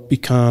also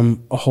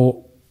become a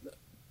whole,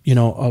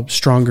 a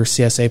stronger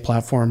CSA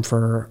platform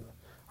for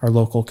our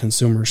local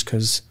consumers.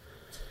 'Cause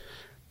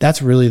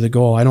that's really the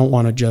goal. I don't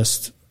want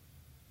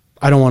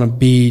to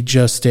be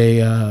just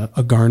a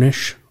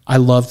garnish. I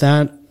love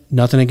that.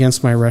 Nothing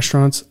against my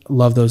restaurants.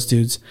 Love those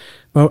dudes.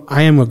 But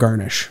I am a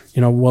garnish.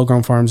 Well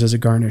Grown Farms is a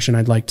garnish, and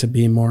I'd like to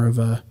be more of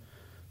a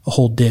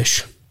whole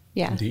dish.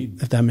 Yeah.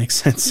 Indeed. If that makes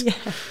sense.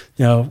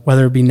 Yeah.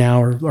 Whether it be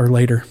now or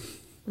later.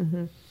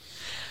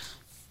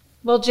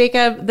 Well,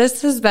 Jacob,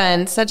 this has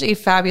been such a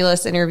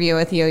fabulous interview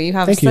with you. You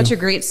have such a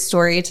great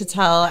story to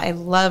tell. I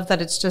love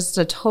that it's just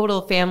a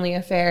total family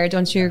affair.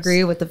 Don't you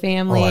agree with the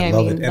family? I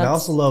love it. And I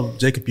also love,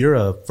 Jacob, you're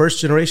a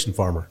first-generation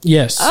farmer.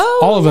 Yes.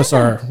 All of us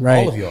are,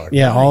 right? All of you are.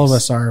 Yeah, Nice. all of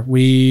us are.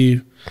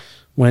 We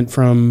went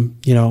from,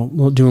 doing a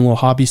little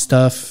hobby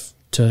stuff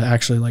to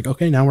actually like,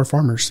 okay, now we're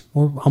farmers.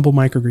 We're humble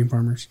microgreen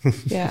farmers.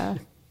 Yeah.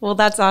 Well,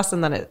 that's awesome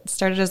that it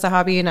started as a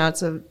hobby and now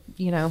it's a,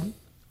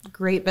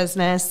 great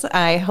business.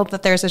 I hope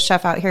that there's a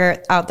chef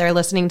out there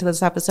listening to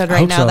this episode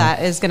right now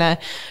that is going to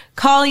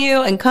call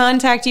you and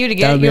contact you to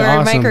get your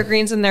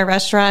microgreens in their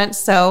restaurant.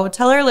 So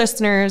tell our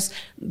listeners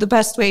the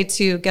best way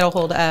to get a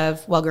hold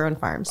of Well Grown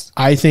Farms.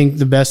 I think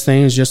the best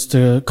thing is just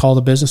to call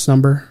the business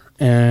number.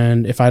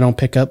 And if I don't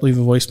pick up, leave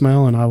a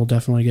voicemail and I will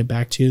definitely get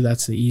back to you.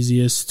 That's the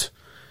easiest.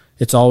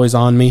 It's always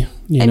on me.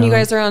 You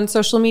guys are on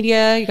social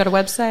media. You got a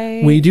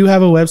website? We do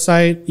have a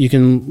website. You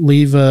can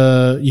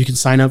you can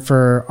sign up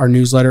for our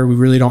newsletter. We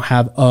really don't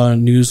have a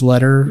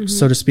newsletter,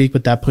 so to speak,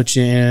 but that puts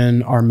you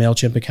in our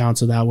MailChimp account.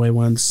 So that way,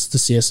 once the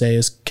CSA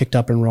is kicked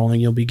up and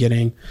rolling, you'll be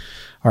getting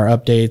our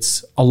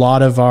updates. A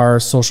lot of our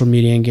social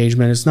media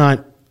engagement is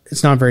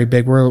it's not very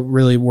big. We're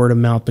really word of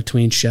mouth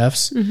between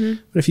chefs.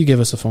 But if you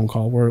give us a phone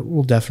call,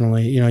 we'll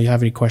definitely, you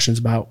have any questions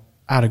about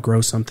how to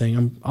grow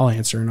something, I'll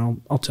answer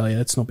and I'll tell you.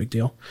 It's no big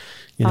deal.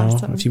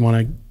 Awesome. If you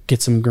want to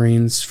get some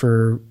greens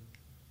for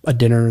a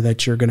dinner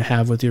that you're going to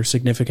have with your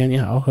significant,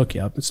 I'll hook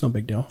you up. It's no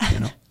big deal.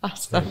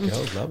 Awesome.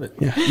 Love it.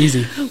 Yeah,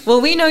 easy. Well,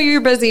 we know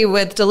you're busy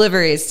with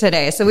deliveries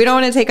today, so we don't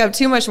want to take up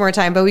too much more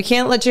time, but we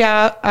can't let you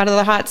out of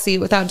the hot seat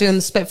without doing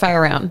the Spitfire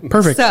round.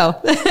 Perfect.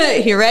 So,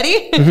 you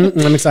ready?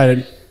 I'm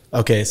excited.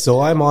 Okay, so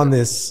I'm on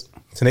this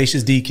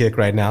Tenacious D kick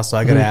right now, so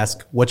I got to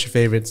ask, what's your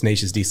favorite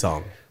Tenacious D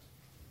song?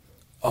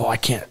 Oh, I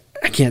can't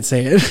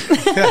say it.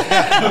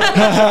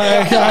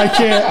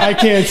 I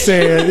can't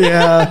say it.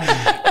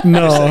 Yeah.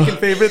 No. Second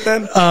favorite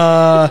then?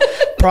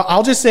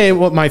 I'll just say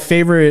what my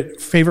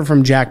favorite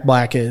from Jack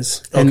Black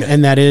is.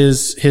 And that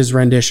is his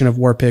rendition of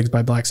War Pigs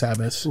by Black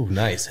Sabbath. Ooh,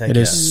 nice. Heck It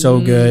is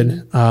so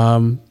good.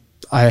 I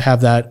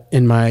have that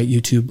in my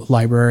YouTube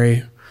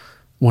library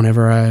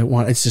whenever I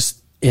want. It's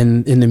just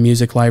in the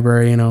music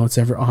library, it's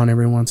on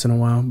every once in a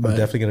while. But I'm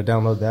definitely going to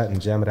download that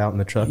and jam it out in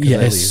the truck.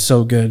 yeah, it's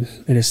so good.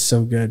 It is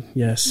so good.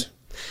 Yes.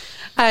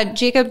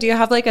 Jacob, do you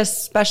have like a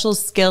special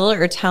skill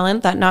or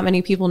talent that not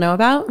many people know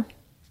about?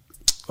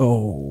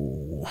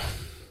 Oh,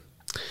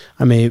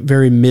 I'm a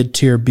very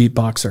mid-tier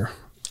beatboxer.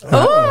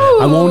 Oh,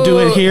 I won't do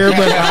it here,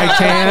 but I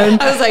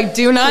can. I was like,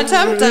 do not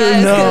tempt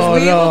us. No,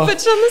 we will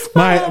put you on the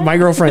spot. My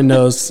girlfriend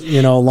knows,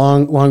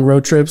 long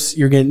road trips,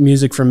 you're getting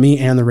music from me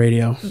and the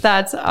radio.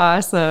 That's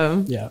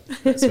awesome. Yeah.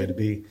 That's the way to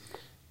be.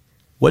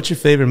 What's your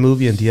favorite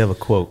movie, and do you have a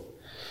quote?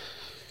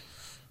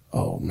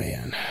 Oh,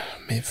 man.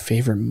 My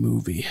favorite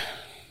movie.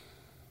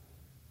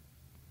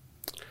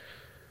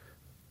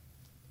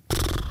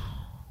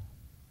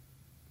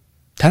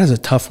 That is a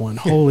tough one.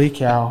 Holy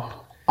cow.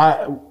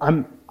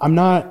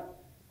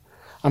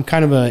 I'm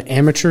kind of an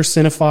amateur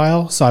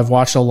cinephile, so I've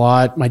watched a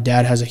lot. My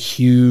dad has a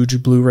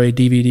huge Blu-ray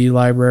DVD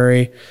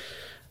library.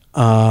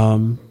 I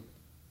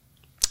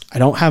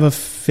don't have a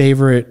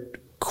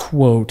favorite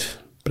quote,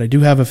 but I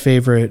do have a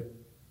favorite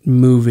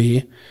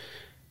movie.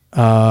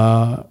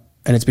 And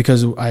it's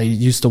because I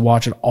used to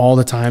watch it all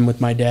the time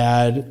with my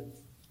dad.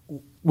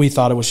 We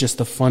thought it was just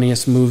the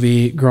funniest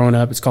movie growing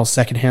up. It's called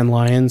Secondhand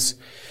Lions.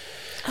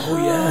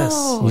 Oh,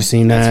 yes. You've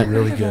seen that? That's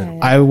really good.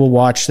 I will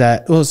watch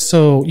that. Well,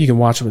 so you can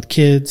watch it with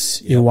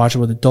kids. You can watch it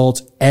with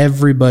adults.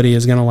 Everybody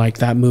is going to like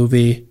that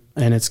movie.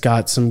 And it's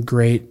got some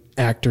great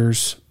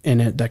actors in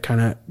it that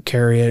kind of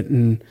carry it.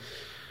 And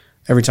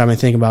every time I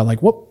think about like,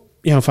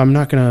 if I'm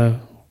not going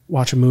to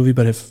watch a movie,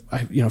 but if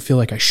I, feel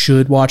like I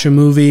should watch a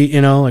movie,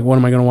 like what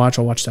am I going to watch?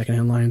 I'll watch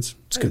Secondhand Lions.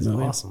 It's a good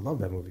movie. Awesome. Love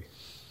that movie.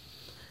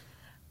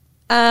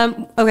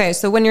 Okay,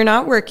 so when you're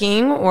not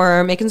working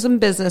or making some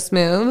business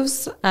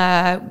moves,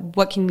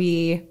 what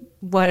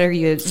are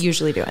you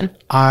usually doing?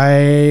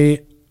 Are you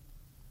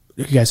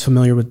guys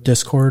familiar with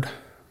Discord?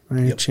 By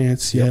any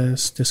chance? Yep.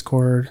 Yes,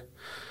 Discord.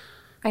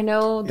 I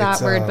know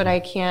that word, but I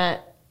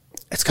can't.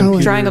 It's kind of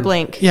like drawing a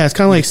blank. Yeah, it's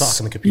kind of like talk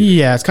on the computer.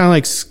 Yeah, it's kind of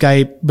like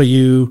Skype, but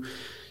you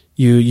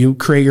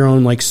create your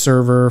own like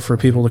server for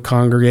people to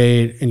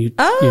congregate, and you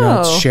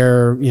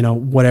share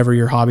whatever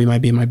your hobby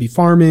might be. It might be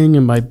farming.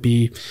 It might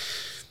be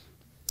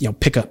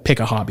pick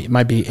a hobby. It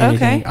might be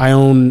anything. Okay. I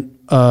own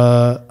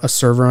a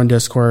server on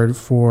Discord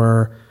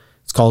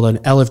it's called an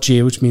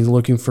LFG, which means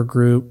looking for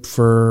group,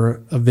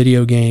 for a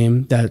video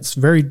game that's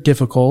very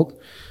difficult,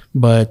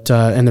 but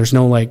and there's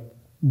no like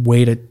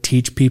way to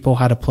teach people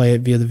how to play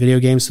it via the video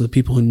game. So the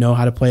people who know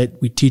how to play it,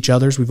 we teach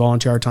others. We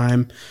volunteer our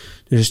time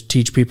to just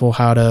teach people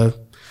how to,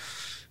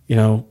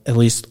 at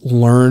least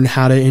learn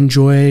how to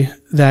enjoy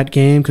that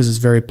game, because it's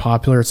very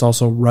popular. It's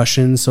also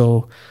Russian,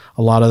 so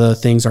a lot of the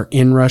things are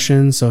in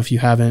Russian. So if you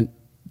haven't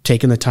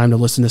taken the time to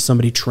listen to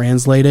somebody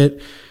translate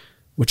it,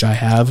 which I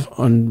have,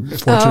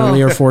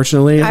 unfortunately or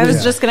fortunately. I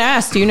was just going to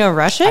ask, do you know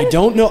Russian? I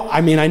don't know.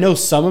 I mean, I know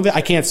some of it.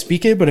 I can't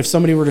speak it, but if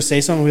somebody were to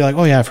say something, I'd be like,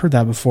 oh yeah, I've heard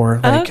that before.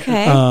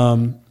 Okay.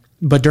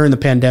 But during the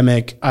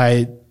pandemic,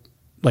 I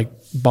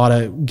bought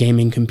a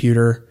gaming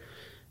computer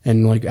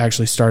and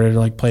actually started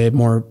to play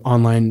more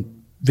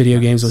online video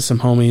games with some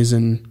homies,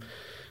 and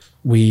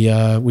we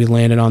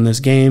landed on this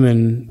game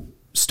and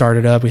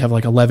started up. We have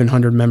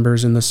 1,100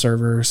 members in the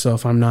server. So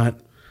if I'm not,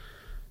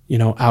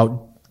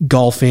 out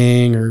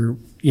golfing or,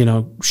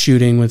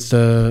 shooting with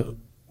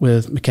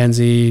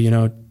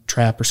Mackenzie,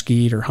 trap or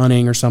skeet or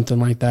hunting or something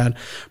like that,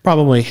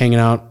 probably hanging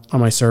out on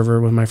my server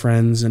with my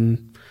friends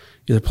and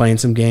either playing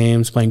some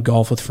games, playing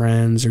golf with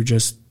friends, or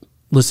just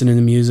listening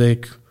to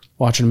music,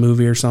 watching a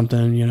movie or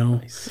something,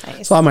 Nice.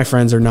 So a lot of my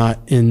friends are not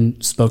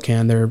in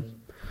Spokane.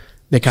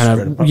 They kind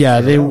of,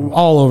 they were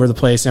all over the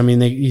place. I mean,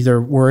 they either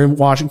were in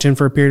Washington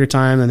for a period of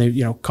time, and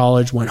they,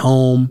 college, went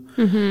home,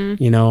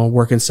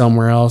 working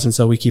somewhere else. And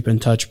so we keep in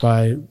touch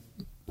by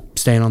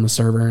staying on the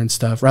server and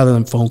stuff rather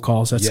than phone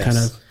calls. That's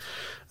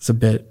it's a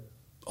bit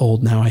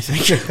old now, I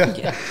think.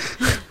 Yeah.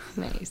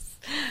 Nice.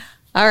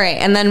 All right.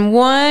 And then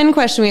one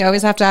question we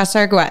always have to ask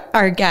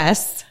our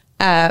guests,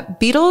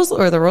 Beatles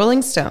or the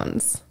Rolling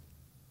Stones?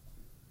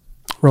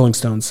 Rolling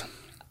Stones.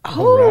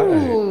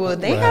 Oh,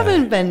 they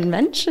haven't been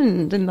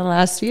mentioned in the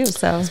last few,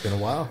 so it's been a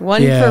while.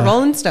 One for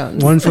Rolling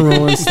Stones. One for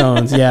Rolling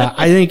Stones. Yeah,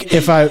 I think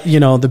if the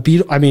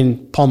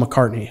Beatles, Paul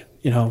McCartney.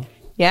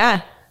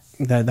 Yeah,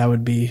 that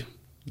would be.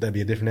 That'd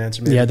be a different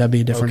answer. Maybe? Yeah, that'd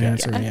be a different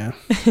answer. Yeah.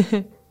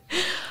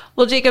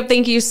 Well, Jacob,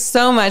 thank you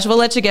so much. We'll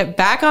let you get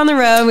back on the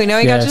road. We know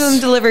you got some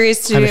deliveries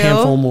to do. I have a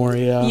handful more,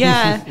 yeah.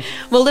 Yeah.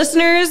 Well,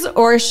 listeners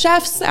or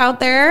chefs out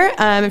there,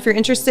 if you're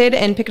interested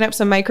in picking up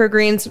some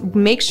microgreens,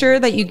 make sure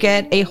that you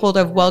get a hold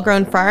of Well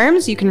Grown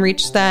Farms. You can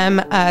reach them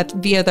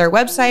via their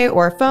website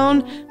or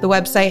phone. The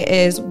website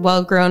is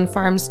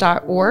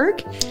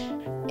wellgrownfarms.org.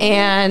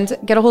 And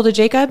get a hold of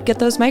Jacob, get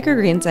those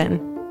microgreens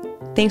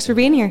in. Thanks for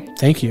being here.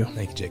 Thank you.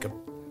 Thank you, Jacob.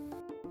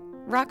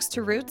 Rocks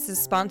to Roots is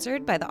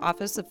sponsored by the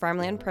Office of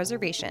Farmland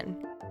Preservation.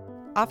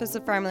 Office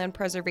of Farmland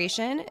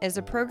Preservation is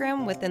a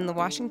program within the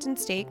Washington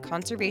State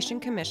Conservation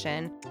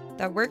Commission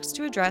that works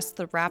to address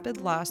the rapid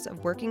loss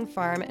of working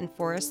farm and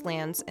forest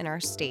lands in our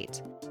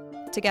state.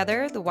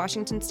 Together, the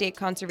Washington State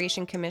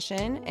Conservation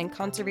Commission and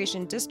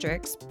conservation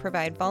districts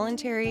provide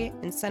voluntary,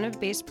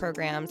 incentive-based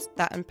programs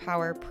that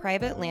empower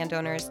private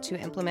landowners to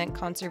implement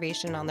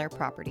conservation on their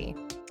property.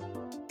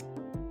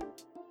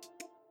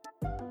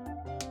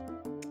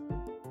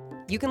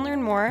 You can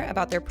learn more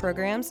about their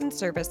programs and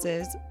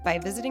services by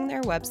visiting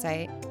their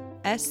website,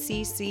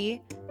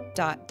 scc.wa.gov.